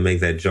recruiters, it's going to make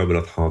their job a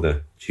lot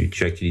harder to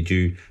actually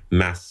do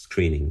mass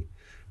screening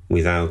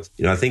without,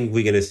 I think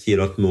we're going to see a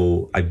lot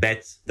more. I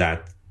bet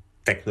that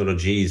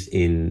technologies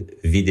in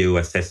video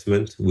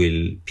assessment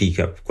will peak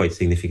up quite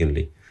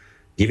significantly.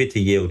 Give it a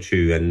year or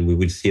 2 and we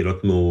will see a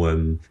lot more,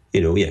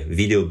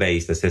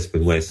 video-based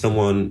assessment where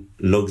someone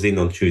logs in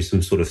onto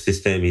some sort of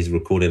system, is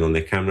recorded on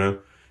their camera,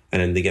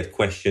 and then they get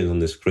questions on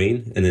the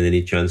screen, and then they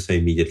need to answer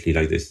immediately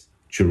like this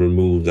to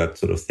remove that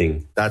sort of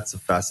thing. That's a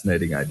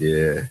fascinating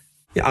idea.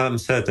 Yeah, I'm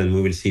certain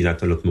we will see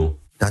that a lot more.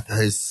 That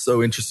is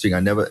so interesting. I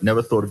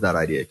never thought of that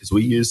idea, because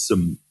we use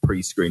some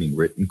pre-screening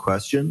written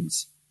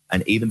questions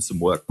and even some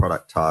work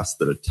product tasks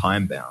that are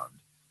time-bound.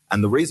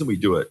 And the reason we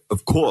do it,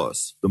 of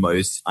course, the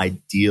most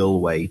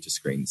ideal way to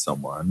screen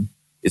someone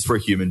is for a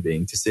human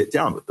being to sit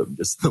down with them,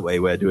 just the way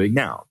we're doing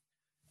now.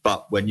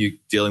 But when you're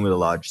dealing with a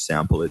large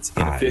sample, it's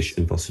inefficient. It's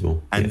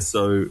impossible. And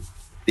so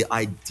the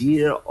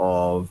idea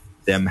of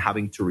them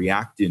having to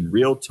react in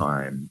real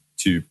time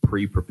to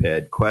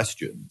pre-prepared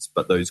questions,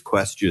 but those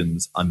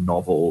questions are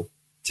novel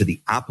to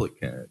the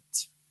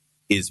applicant,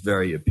 is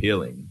very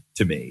appealing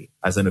to me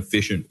as an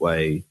efficient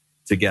way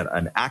to get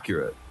an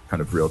accurate kind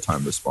of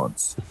real-time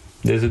response.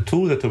 There's a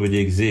tool that already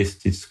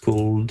exists. It's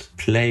called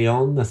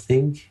PlayOn, I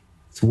think.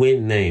 It's a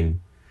weird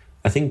name.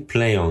 I think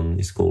PlayOn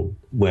is called,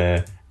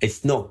 where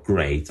it's not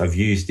great. I've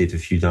used it a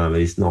few times,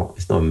 but it's not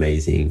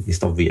amazing.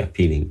 It's not very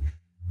appealing.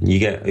 You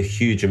get a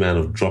huge amount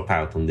of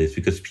dropout on this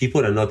because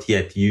people are not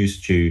yet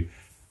used to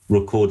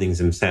recordings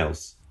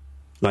themselves.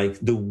 Like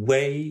the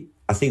way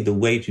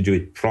to do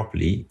it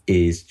properly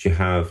is to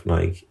have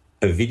like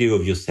a video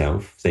of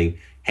yourself saying,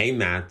 "Hey,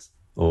 Matt,"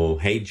 or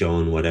 "Hey,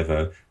 John,"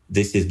 whatever.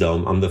 "This is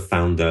Dom. I'm the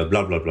founder,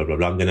 blah, blah, blah, blah,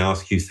 blah. I'm going to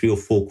ask you 3 or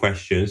 4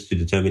 questions to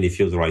determine if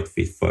you're the right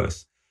fit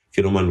first. If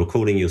you don't mind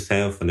recording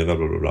yourself," and blah,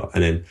 blah, blah, blah.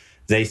 And then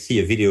they see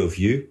a video of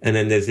you. And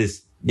then there's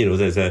this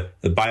there's a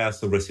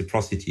bias of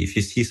reciprocity. If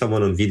you see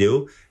someone on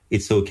video,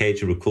 it's okay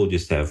to record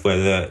yourself.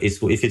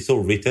 If it's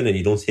all written and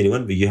you don't see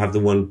anyone, but you have to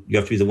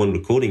be the one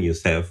recording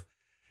yourself,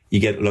 you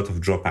get a lot of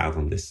dropout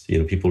on this.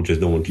 People just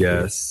don't want to.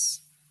 Yes.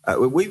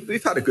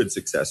 We've had a good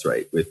success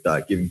rate with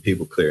giving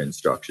people clear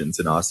instructions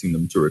and asking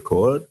them to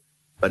record,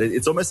 but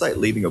it's almost like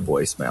leaving a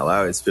voicemail. I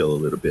always feel a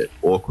little bit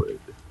awkward.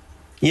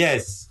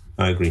 Yes,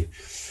 I agree.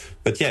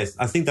 But yes,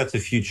 I think that's a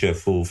future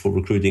for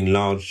recruiting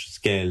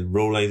large-scale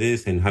role like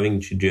this and having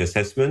to do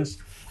assessments.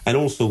 And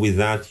also with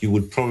that, you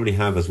would probably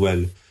have as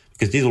well,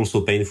 because this is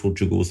also painful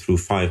to go through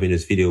 5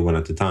 minutes video one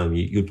at a time.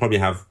 You'd probably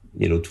have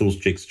tools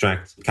to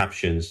extract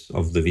captions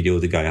of the video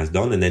the guy has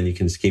done, and then you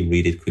can skim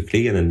read it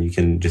quickly, and then you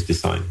can just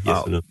decide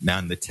yes or no.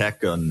 Man, the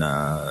tech on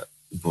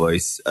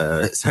voice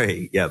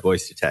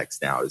to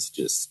text now is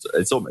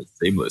it's almost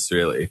seamless,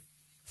 really.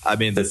 I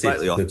mean, that's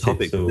slightly off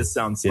topic. So, this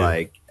sounds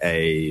like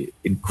a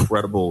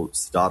incredible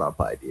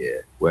startup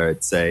idea where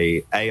it's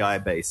a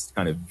AI-based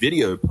kind of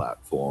video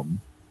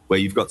platform where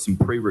you've got some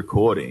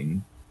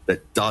pre-recording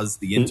that does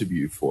the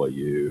interview for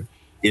you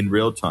in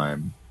real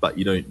time, but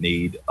you don't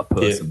need a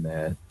person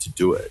there to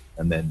do it.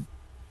 And then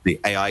the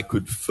AI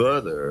could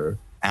further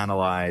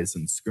analyze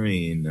and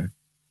screen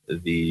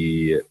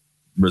the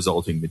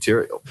resulting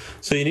material.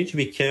 So you need to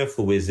be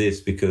careful with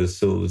this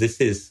because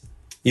this is...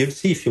 You'll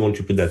see if you want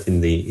to put that in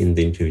the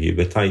interview.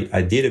 But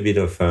I did a bit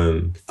of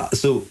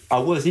so I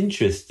was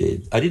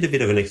interested. I did a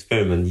bit of an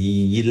experiment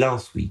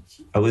last week.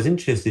 I was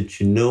interested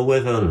to know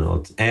whether or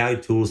not AI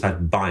tools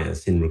had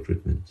bias in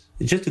recruitment.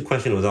 It's just a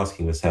question I was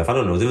asking myself. I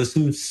don't know. There was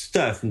some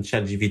stuff in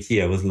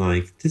ChatGPT. I was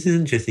like, this is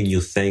interesting.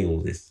 You're saying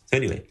all this. So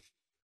anyway,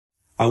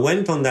 I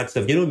went on that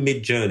stuff.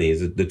 Mid-Journey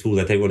is the tool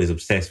that everyone is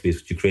obsessed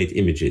with to create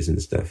images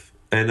and stuff.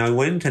 And I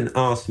went and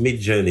asked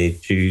Mid-Journey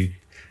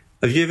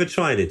have you ever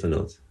tried it or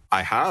not?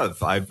 I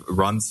have. I've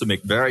run some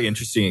very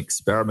interesting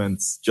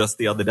experiments just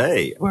the other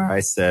day where I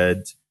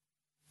said,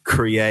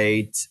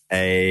 create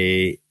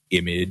a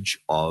image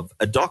of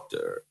a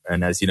doctor.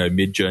 And as you know,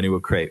 Mid-Journey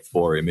will create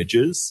 4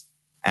 images,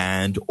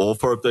 and all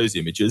 4 of those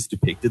images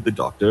depicted the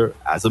doctor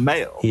as a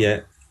male.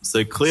 Yeah.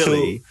 So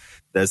clearly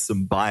there's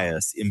some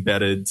bias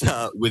embedded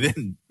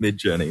within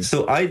Mid-Journey.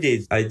 So I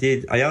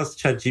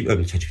asked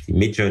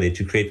Mid-Journey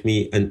to create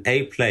me an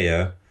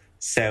A-player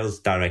sales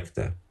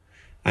director.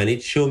 And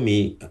it showed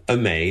me a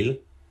male,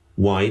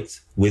 white,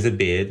 with a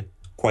beard,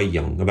 quite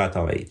young, about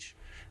our age.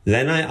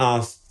 Then I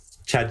asked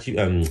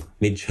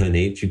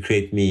Mid-Journey to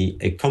create me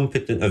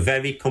a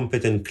very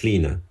competent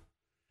cleaner.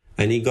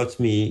 And he got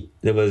me,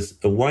 there was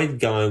a white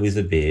guy with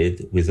a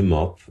beard, with a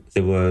mop.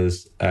 There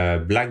was a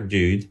black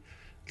dude.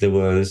 There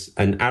was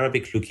an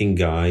Arabic-looking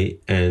guy.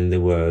 And there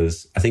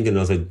was, I think,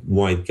 another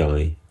white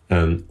guy,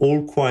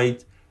 all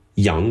quite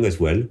young as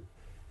well.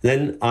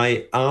 Then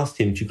I asked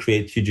him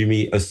to do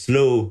me a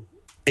slow,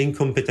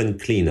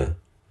 incompetent cleaner,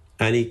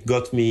 and it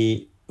got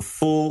me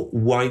 4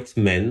 white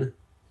men,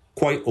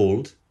 quite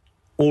old,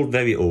 all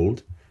very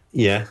old.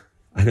 Yeah,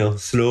 I know,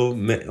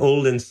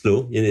 old and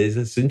slow.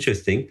 It's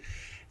interesting.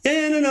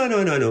 Yeah,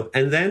 no.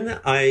 And then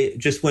I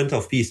just went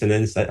off piece, and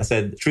then I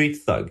said street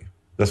thug.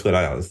 That's what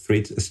I asked.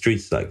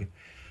 Street thug,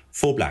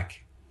 4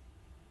 black.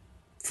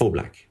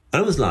 And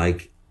I was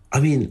like,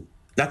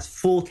 that's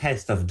 4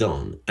 tests I've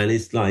done, and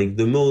it's like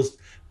the most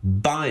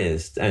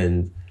biased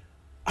and.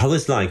 I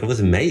was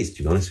amazed,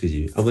 to be honest with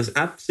you. I was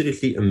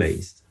absolutely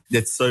amazed.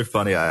 It's so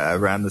funny. I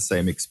ran the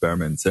same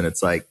experiments, and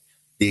it's like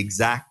the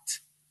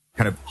exact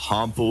kind of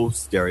harmful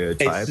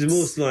stereotypes. It's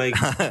most like,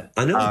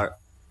 I know. Are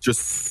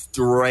just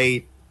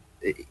straight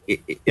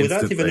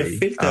without even a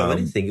filter or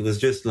anything. It was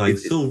just like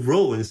so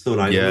raw and so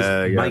like,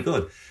 my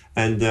God.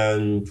 And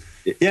so.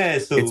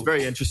 It's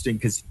very interesting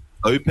because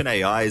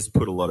OpenAI has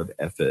put a lot of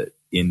effort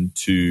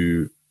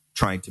into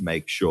trying to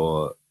make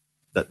sure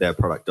that their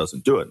product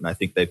doesn't do it. And I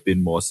think they've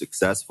been more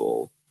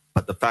successful.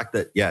 But the fact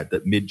that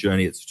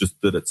Mid-Journey, it's just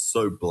that it's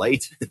so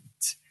blatant,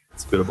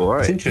 it's a bit of a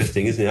worry. It's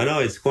interesting, isn't it? I know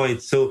it's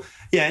quite so.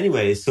 Yeah,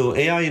 anyway, so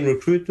AI in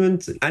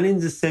recruitment, and in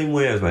the same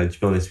way as well, to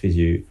be honest with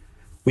you,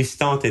 we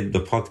started the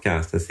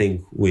podcast, I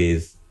think,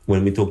 with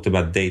when we talked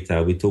about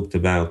data, we talked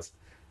about,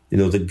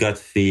 the gut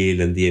feel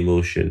and the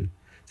emotion.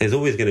 There's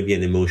always going to be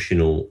an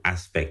emotional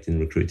aspect in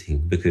recruiting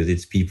because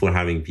it's people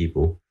having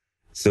people.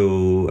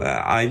 So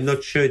I'm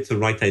not sure it's the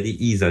right idea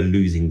either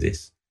losing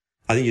this.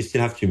 I think you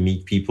still have to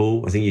meet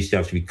people. I think you still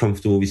have to be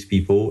comfortable with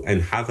people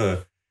and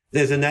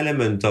there's an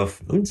element of,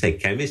 I wouldn't say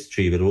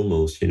chemistry, but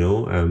almost,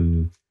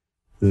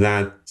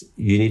 that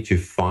you need to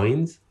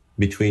find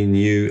between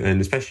you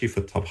and especially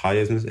for top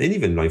hires and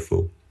even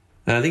LIFO.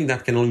 And I think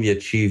that can only be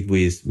achieved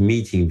with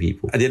meeting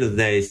people. At the end of the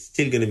day, it's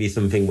still going to be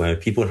something where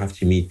people have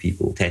to meet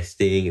people.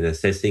 Testing and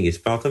assessing is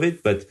part of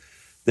it, but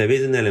there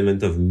is an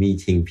element of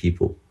meeting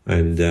people.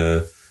 And,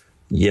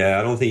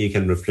 I don't think you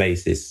can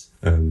replace this.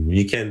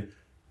 You can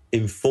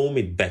inform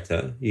it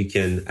better. You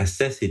can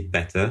assess it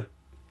better,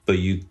 but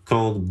you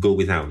can't go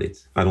without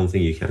it. I don't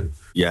think you can.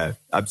 Yeah,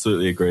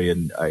 absolutely agree.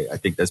 And I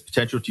think there's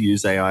potential to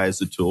use AI as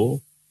a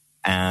tool.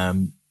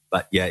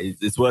 But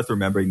it's worth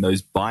remembering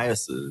those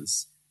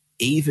biases,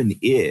 even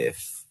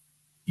if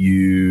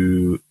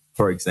you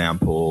for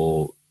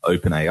example,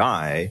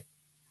 OpenAI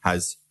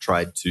has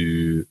tried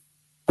to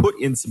put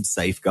in some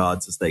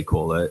safeguards, as they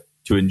call it,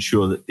 to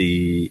ensure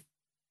that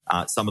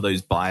some of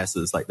those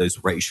biases, like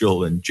those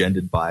racial and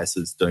gendered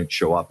biases, don't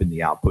show up in the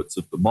outputs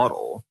of the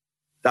model.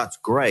 That's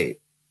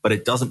great, but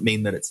it doesn't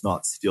mean that it's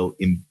not still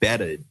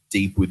embedded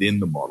deep within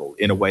the model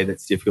in a way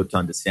that's difficult to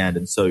understand.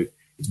 And so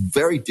it's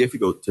very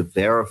difficult to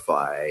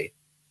verify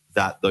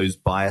that those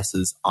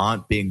biases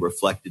aren't being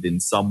reflected in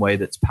some way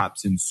that's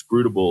perhaps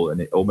inscrutable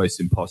and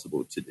almost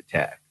impossible to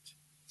detect.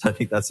 So I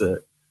think that's a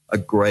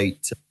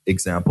great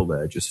example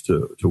there, just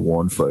to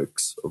warn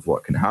folks of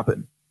what can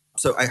happen.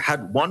 So I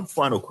had one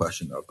final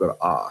question that I've got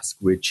to ask,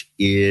 which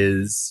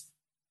is,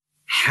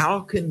 how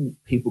can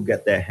people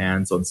get their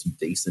hands on some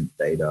decent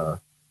data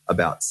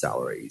about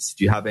salaries?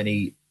 Do you have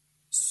any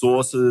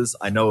sources?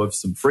 I know of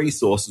some free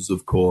sources,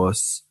 of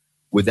course.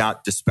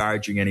 Without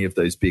disparaging any of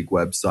those big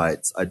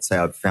websites, I'd say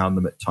I've found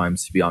them at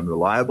times to be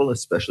unreliable,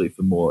 especially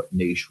for more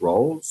niche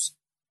roles.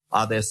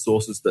 Are there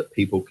sources that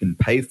people can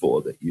pay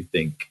for that you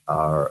think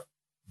are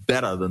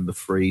better than the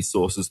free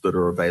sources that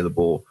are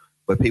available,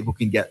 where people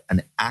can get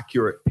an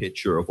accurate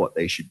picture of what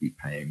they should be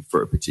paying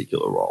for a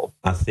particular role?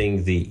 I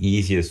think the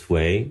easiest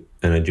way,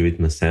 and I do it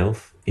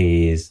myself,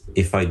 is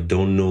if I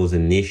don't know the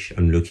niche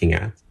I'm looking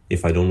at,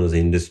 if I don't know the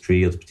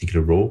industry or the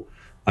particular role,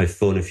 I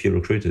phone a few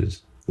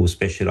recruiters who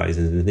specialize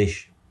in the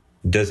niche.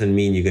 It doesn't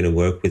mean you're going to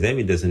work with them.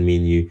 It doesn't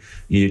mean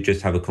you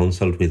just have a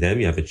consult with them.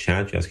 You have a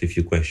chat, you ask a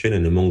few questions,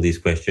 and among these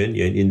questions,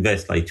 you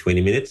invest like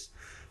 20 minutes.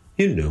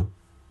 You'll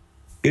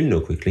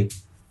know quickly.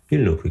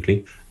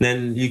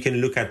 Then you can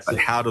look at... But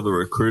how do the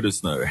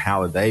recruiters know?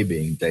 How are they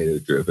being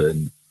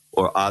data-driven?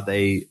 Or are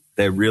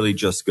they're really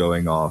just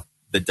going off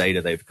the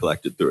data they've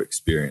collected through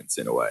experience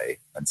in a way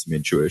and some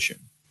intuition?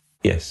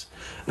 Yes.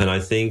 And I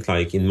think,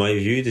 like, in my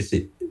view, this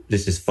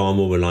is far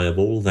more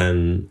reliable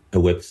than a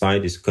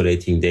website is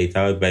collating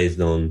data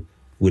based on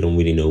we don't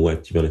really know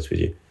what, to be honest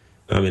with you.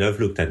 I mean, I've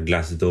looked at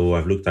Glassdoor,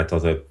 I've looked at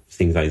other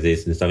things like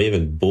this and stuff. I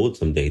even bought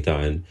some data,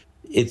 and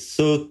it's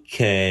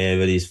okay,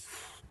 but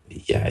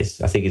I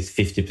think it's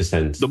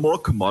 50%. The more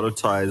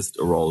commoditized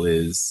a role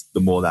is, the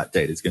more that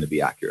data is going to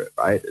be accurate,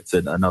 right? It's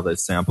another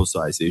sample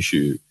size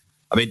issue.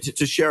 I mean,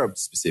 to share a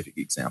specific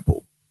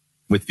example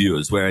with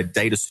viewers, we're a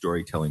data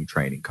storytelling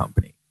training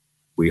company.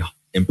 We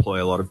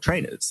employ a lot of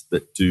trainers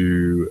that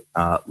do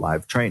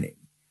live training.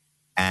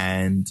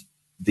 And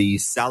the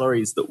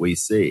salaries that we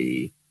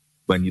see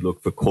when you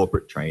look for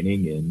corporate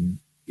training in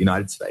the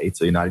United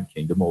States or United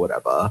Kingdom or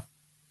whatever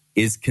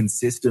is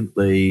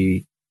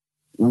consistently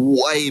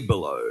way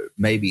below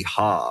maybe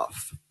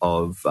half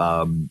of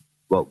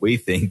what we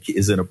think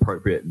is an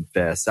appropriate and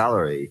fair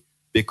salary,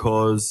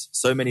 because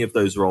so many of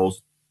those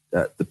roles,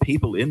 the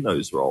people in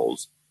those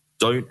roles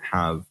don't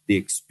have the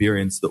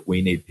experience that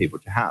we need people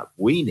to have.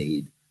 We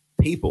need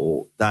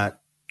people that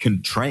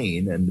can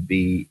train and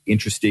be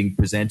interesting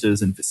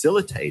presenters and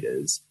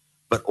facilitators,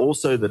 but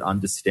also that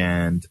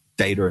understand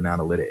data and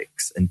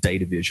analytics and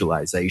data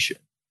visualization.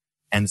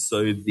 And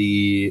so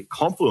the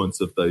confluence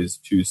of those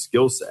two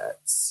skill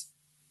sets,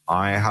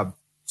 I have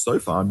so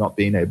far not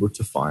been able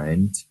to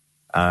find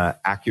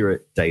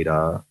accurate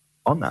data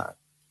on that.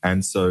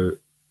 And so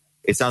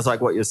it sounds like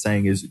what you're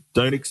saying is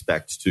don't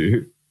expect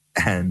to,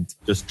 and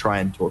just try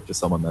and talk to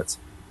someone that's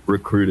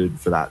recruited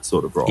for that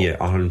sort of role. Yeah,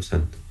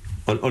 100%.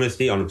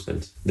 Honestly,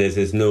 100%.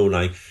 There's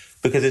no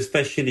because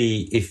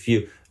especially if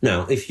you're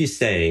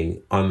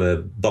saying I'm a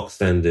box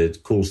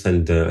standard call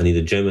center, I need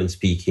a German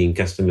speaking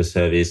customer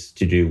service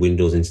to do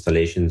Windows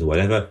installations or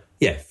whatever.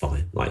 Yeah,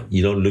 fine. Like,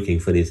 you're not looking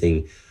for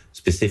anything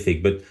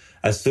specific, but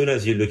as soon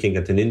as you're looking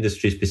at an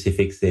industry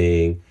specific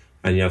thing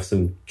and you have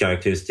some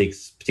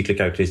particular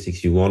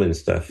characteristics you want and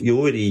stuff,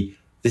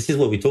 this is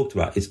what we talked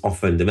about. It's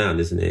offer and demand,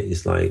 isn't it?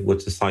 It's like,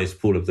 what's the size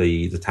pool of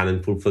the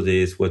talent pool for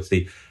this?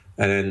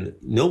 And then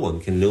no one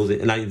can know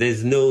that. Like,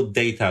 there's no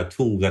data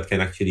tool that can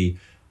actually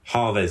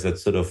harvest that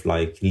sort of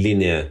like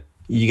linear.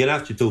 You're going to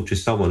have to talk to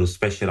someone who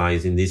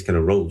specializes in these kind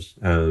of roles,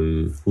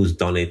 who's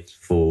done it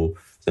for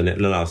the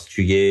last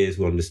 2 years,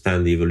 who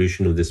understand the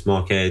evolution of this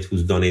market,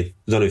 who's done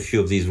a few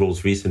of these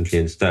roles recently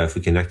and stuff, who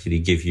can actually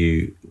give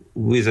you,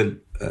 with a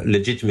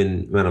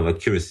legitimate amount of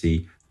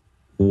accuracy,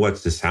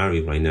 what's the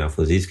salary right now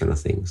for these kind of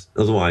things.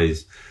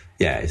 Otherwise,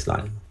 yeah, it's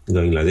like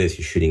going like this,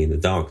 you're shooting in the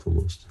dark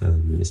almost.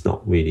 It's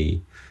not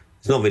really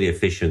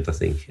efficient, I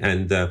think.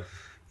 And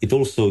it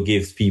also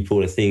gives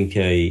people, I think,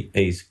 an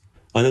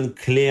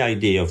unclear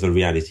idea of the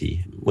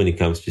reality when it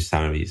comes to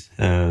salaries.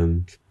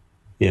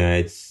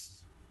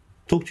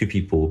 Talk to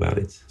people about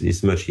it.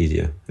 It's much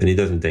easier and it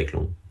doesn't take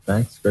long.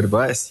 Thanks. Great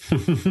advice.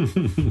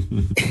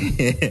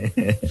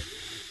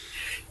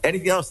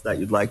 Anything else that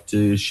you'd like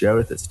to share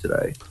with us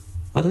today?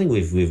 I think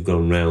we've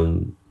gone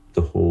around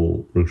the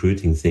whole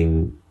recruiting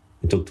thing.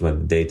 We talked about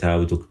the data.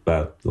 We talked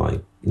about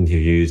like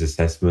interviews,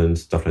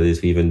 assessments, stuff like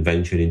this. We even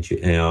ventured into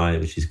AI,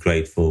 which is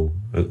great for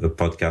a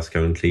podcast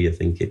currently. I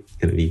think it's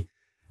going to be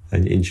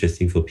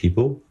interesting for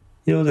people.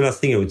 The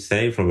last thing I would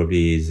say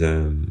probably is,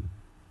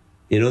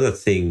 that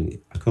thing,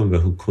 I can't remember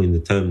who coined the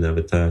term now,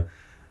 but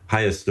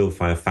hire slow,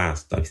 fire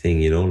fast type thing,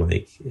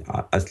 like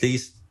at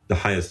least the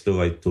hire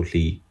slow, I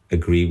totally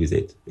agree with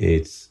it.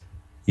 It's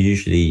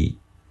usually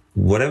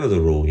whatever the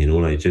role,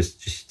 like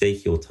just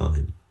take your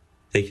time.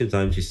 Take your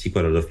time to seek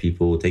out a lot of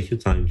people. Take your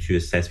time to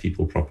assess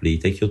people properly.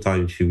 Take your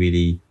time to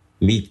really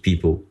meet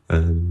people.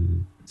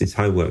 It's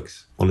how it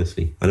works,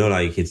 honestly. I know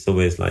like it's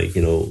always like,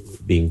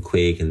 being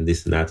quick and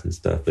this and that and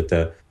stuff. But,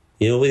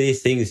 with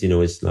these things,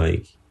 it's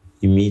like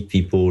you meet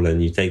people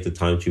and you take the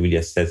time to really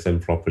assess them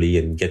properly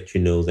and get to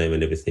know them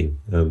and everything.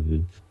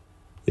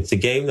 It's a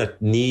game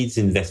that needs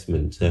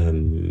investment,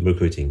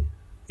 recruiting.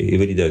 It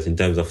really does in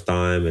terms of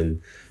time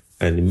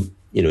and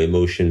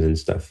emotions and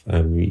stuff.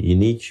 You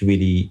need to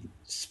really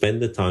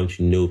spend the time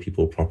to know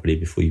people properly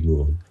before you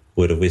move on.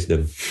 Word of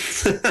wisdom.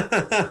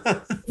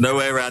 No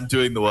way around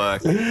doing the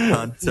work.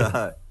 Can't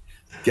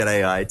get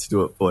AI to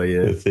do it for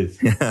you. That's it.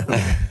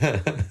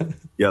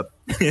 Yep.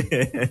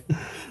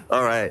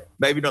 All right.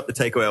 Maybe not the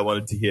takeaway I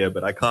wanted to hear,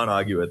 but I can't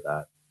argue with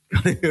that.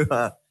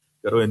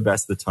 Got to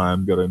invest the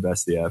time, got to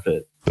invest the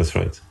effort. That's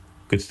right.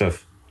 Good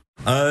stuff.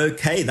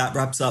 Okay, that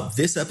wraps up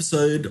this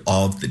episode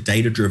of the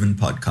Data Driven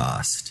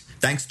Podcast.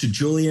 Thanks to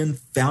Julien,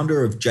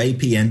 founder of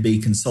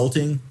JPNB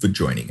Consulting, for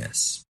joining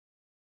us.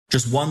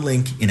 Just one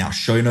link in our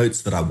show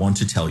notes that I want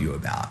to tell you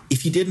about.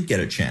 If you didn't get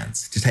a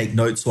chance to take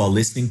notes while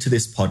listening to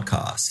this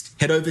podcast,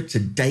 head over to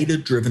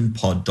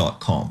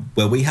datadrivenpod.com,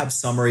 where we have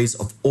summaries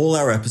of all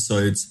our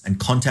episodes and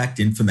contact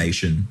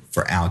information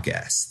for our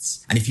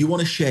guests. And if you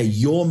want to share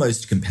your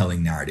most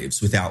compelling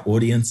narratives with our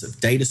audience of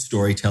data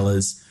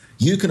storytellers,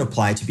 you can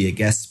apply to be a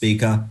guest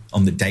speaker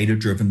on the Data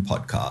Driven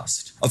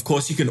Podcast. Of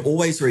course, you can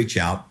always reach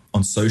out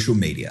on social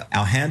media.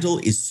 Our handle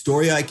is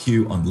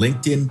StoryIQ on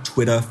LinkedIn,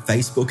 Twitter,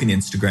 Facebook, and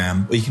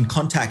Instagram, or you can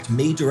contact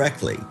me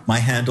directly. My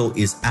handle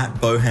is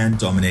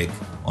 @BohanDominic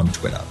on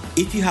Twitter.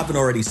 If you haven't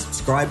already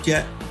subscribed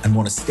yet and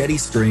want a steady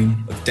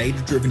stream of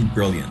data-driven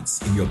brilliance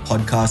in your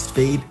podcast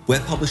feed, we're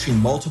publishing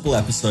multiple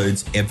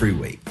episodes every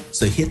week.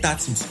 So hit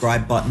that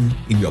subscribe button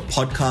in your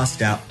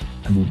podcast app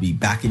and we'll be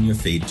back in your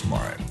feed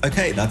tomorrow.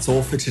 Okay, that's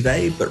all for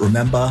today, but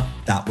remember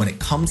that when it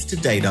comes to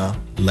data,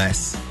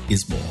 less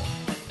is more.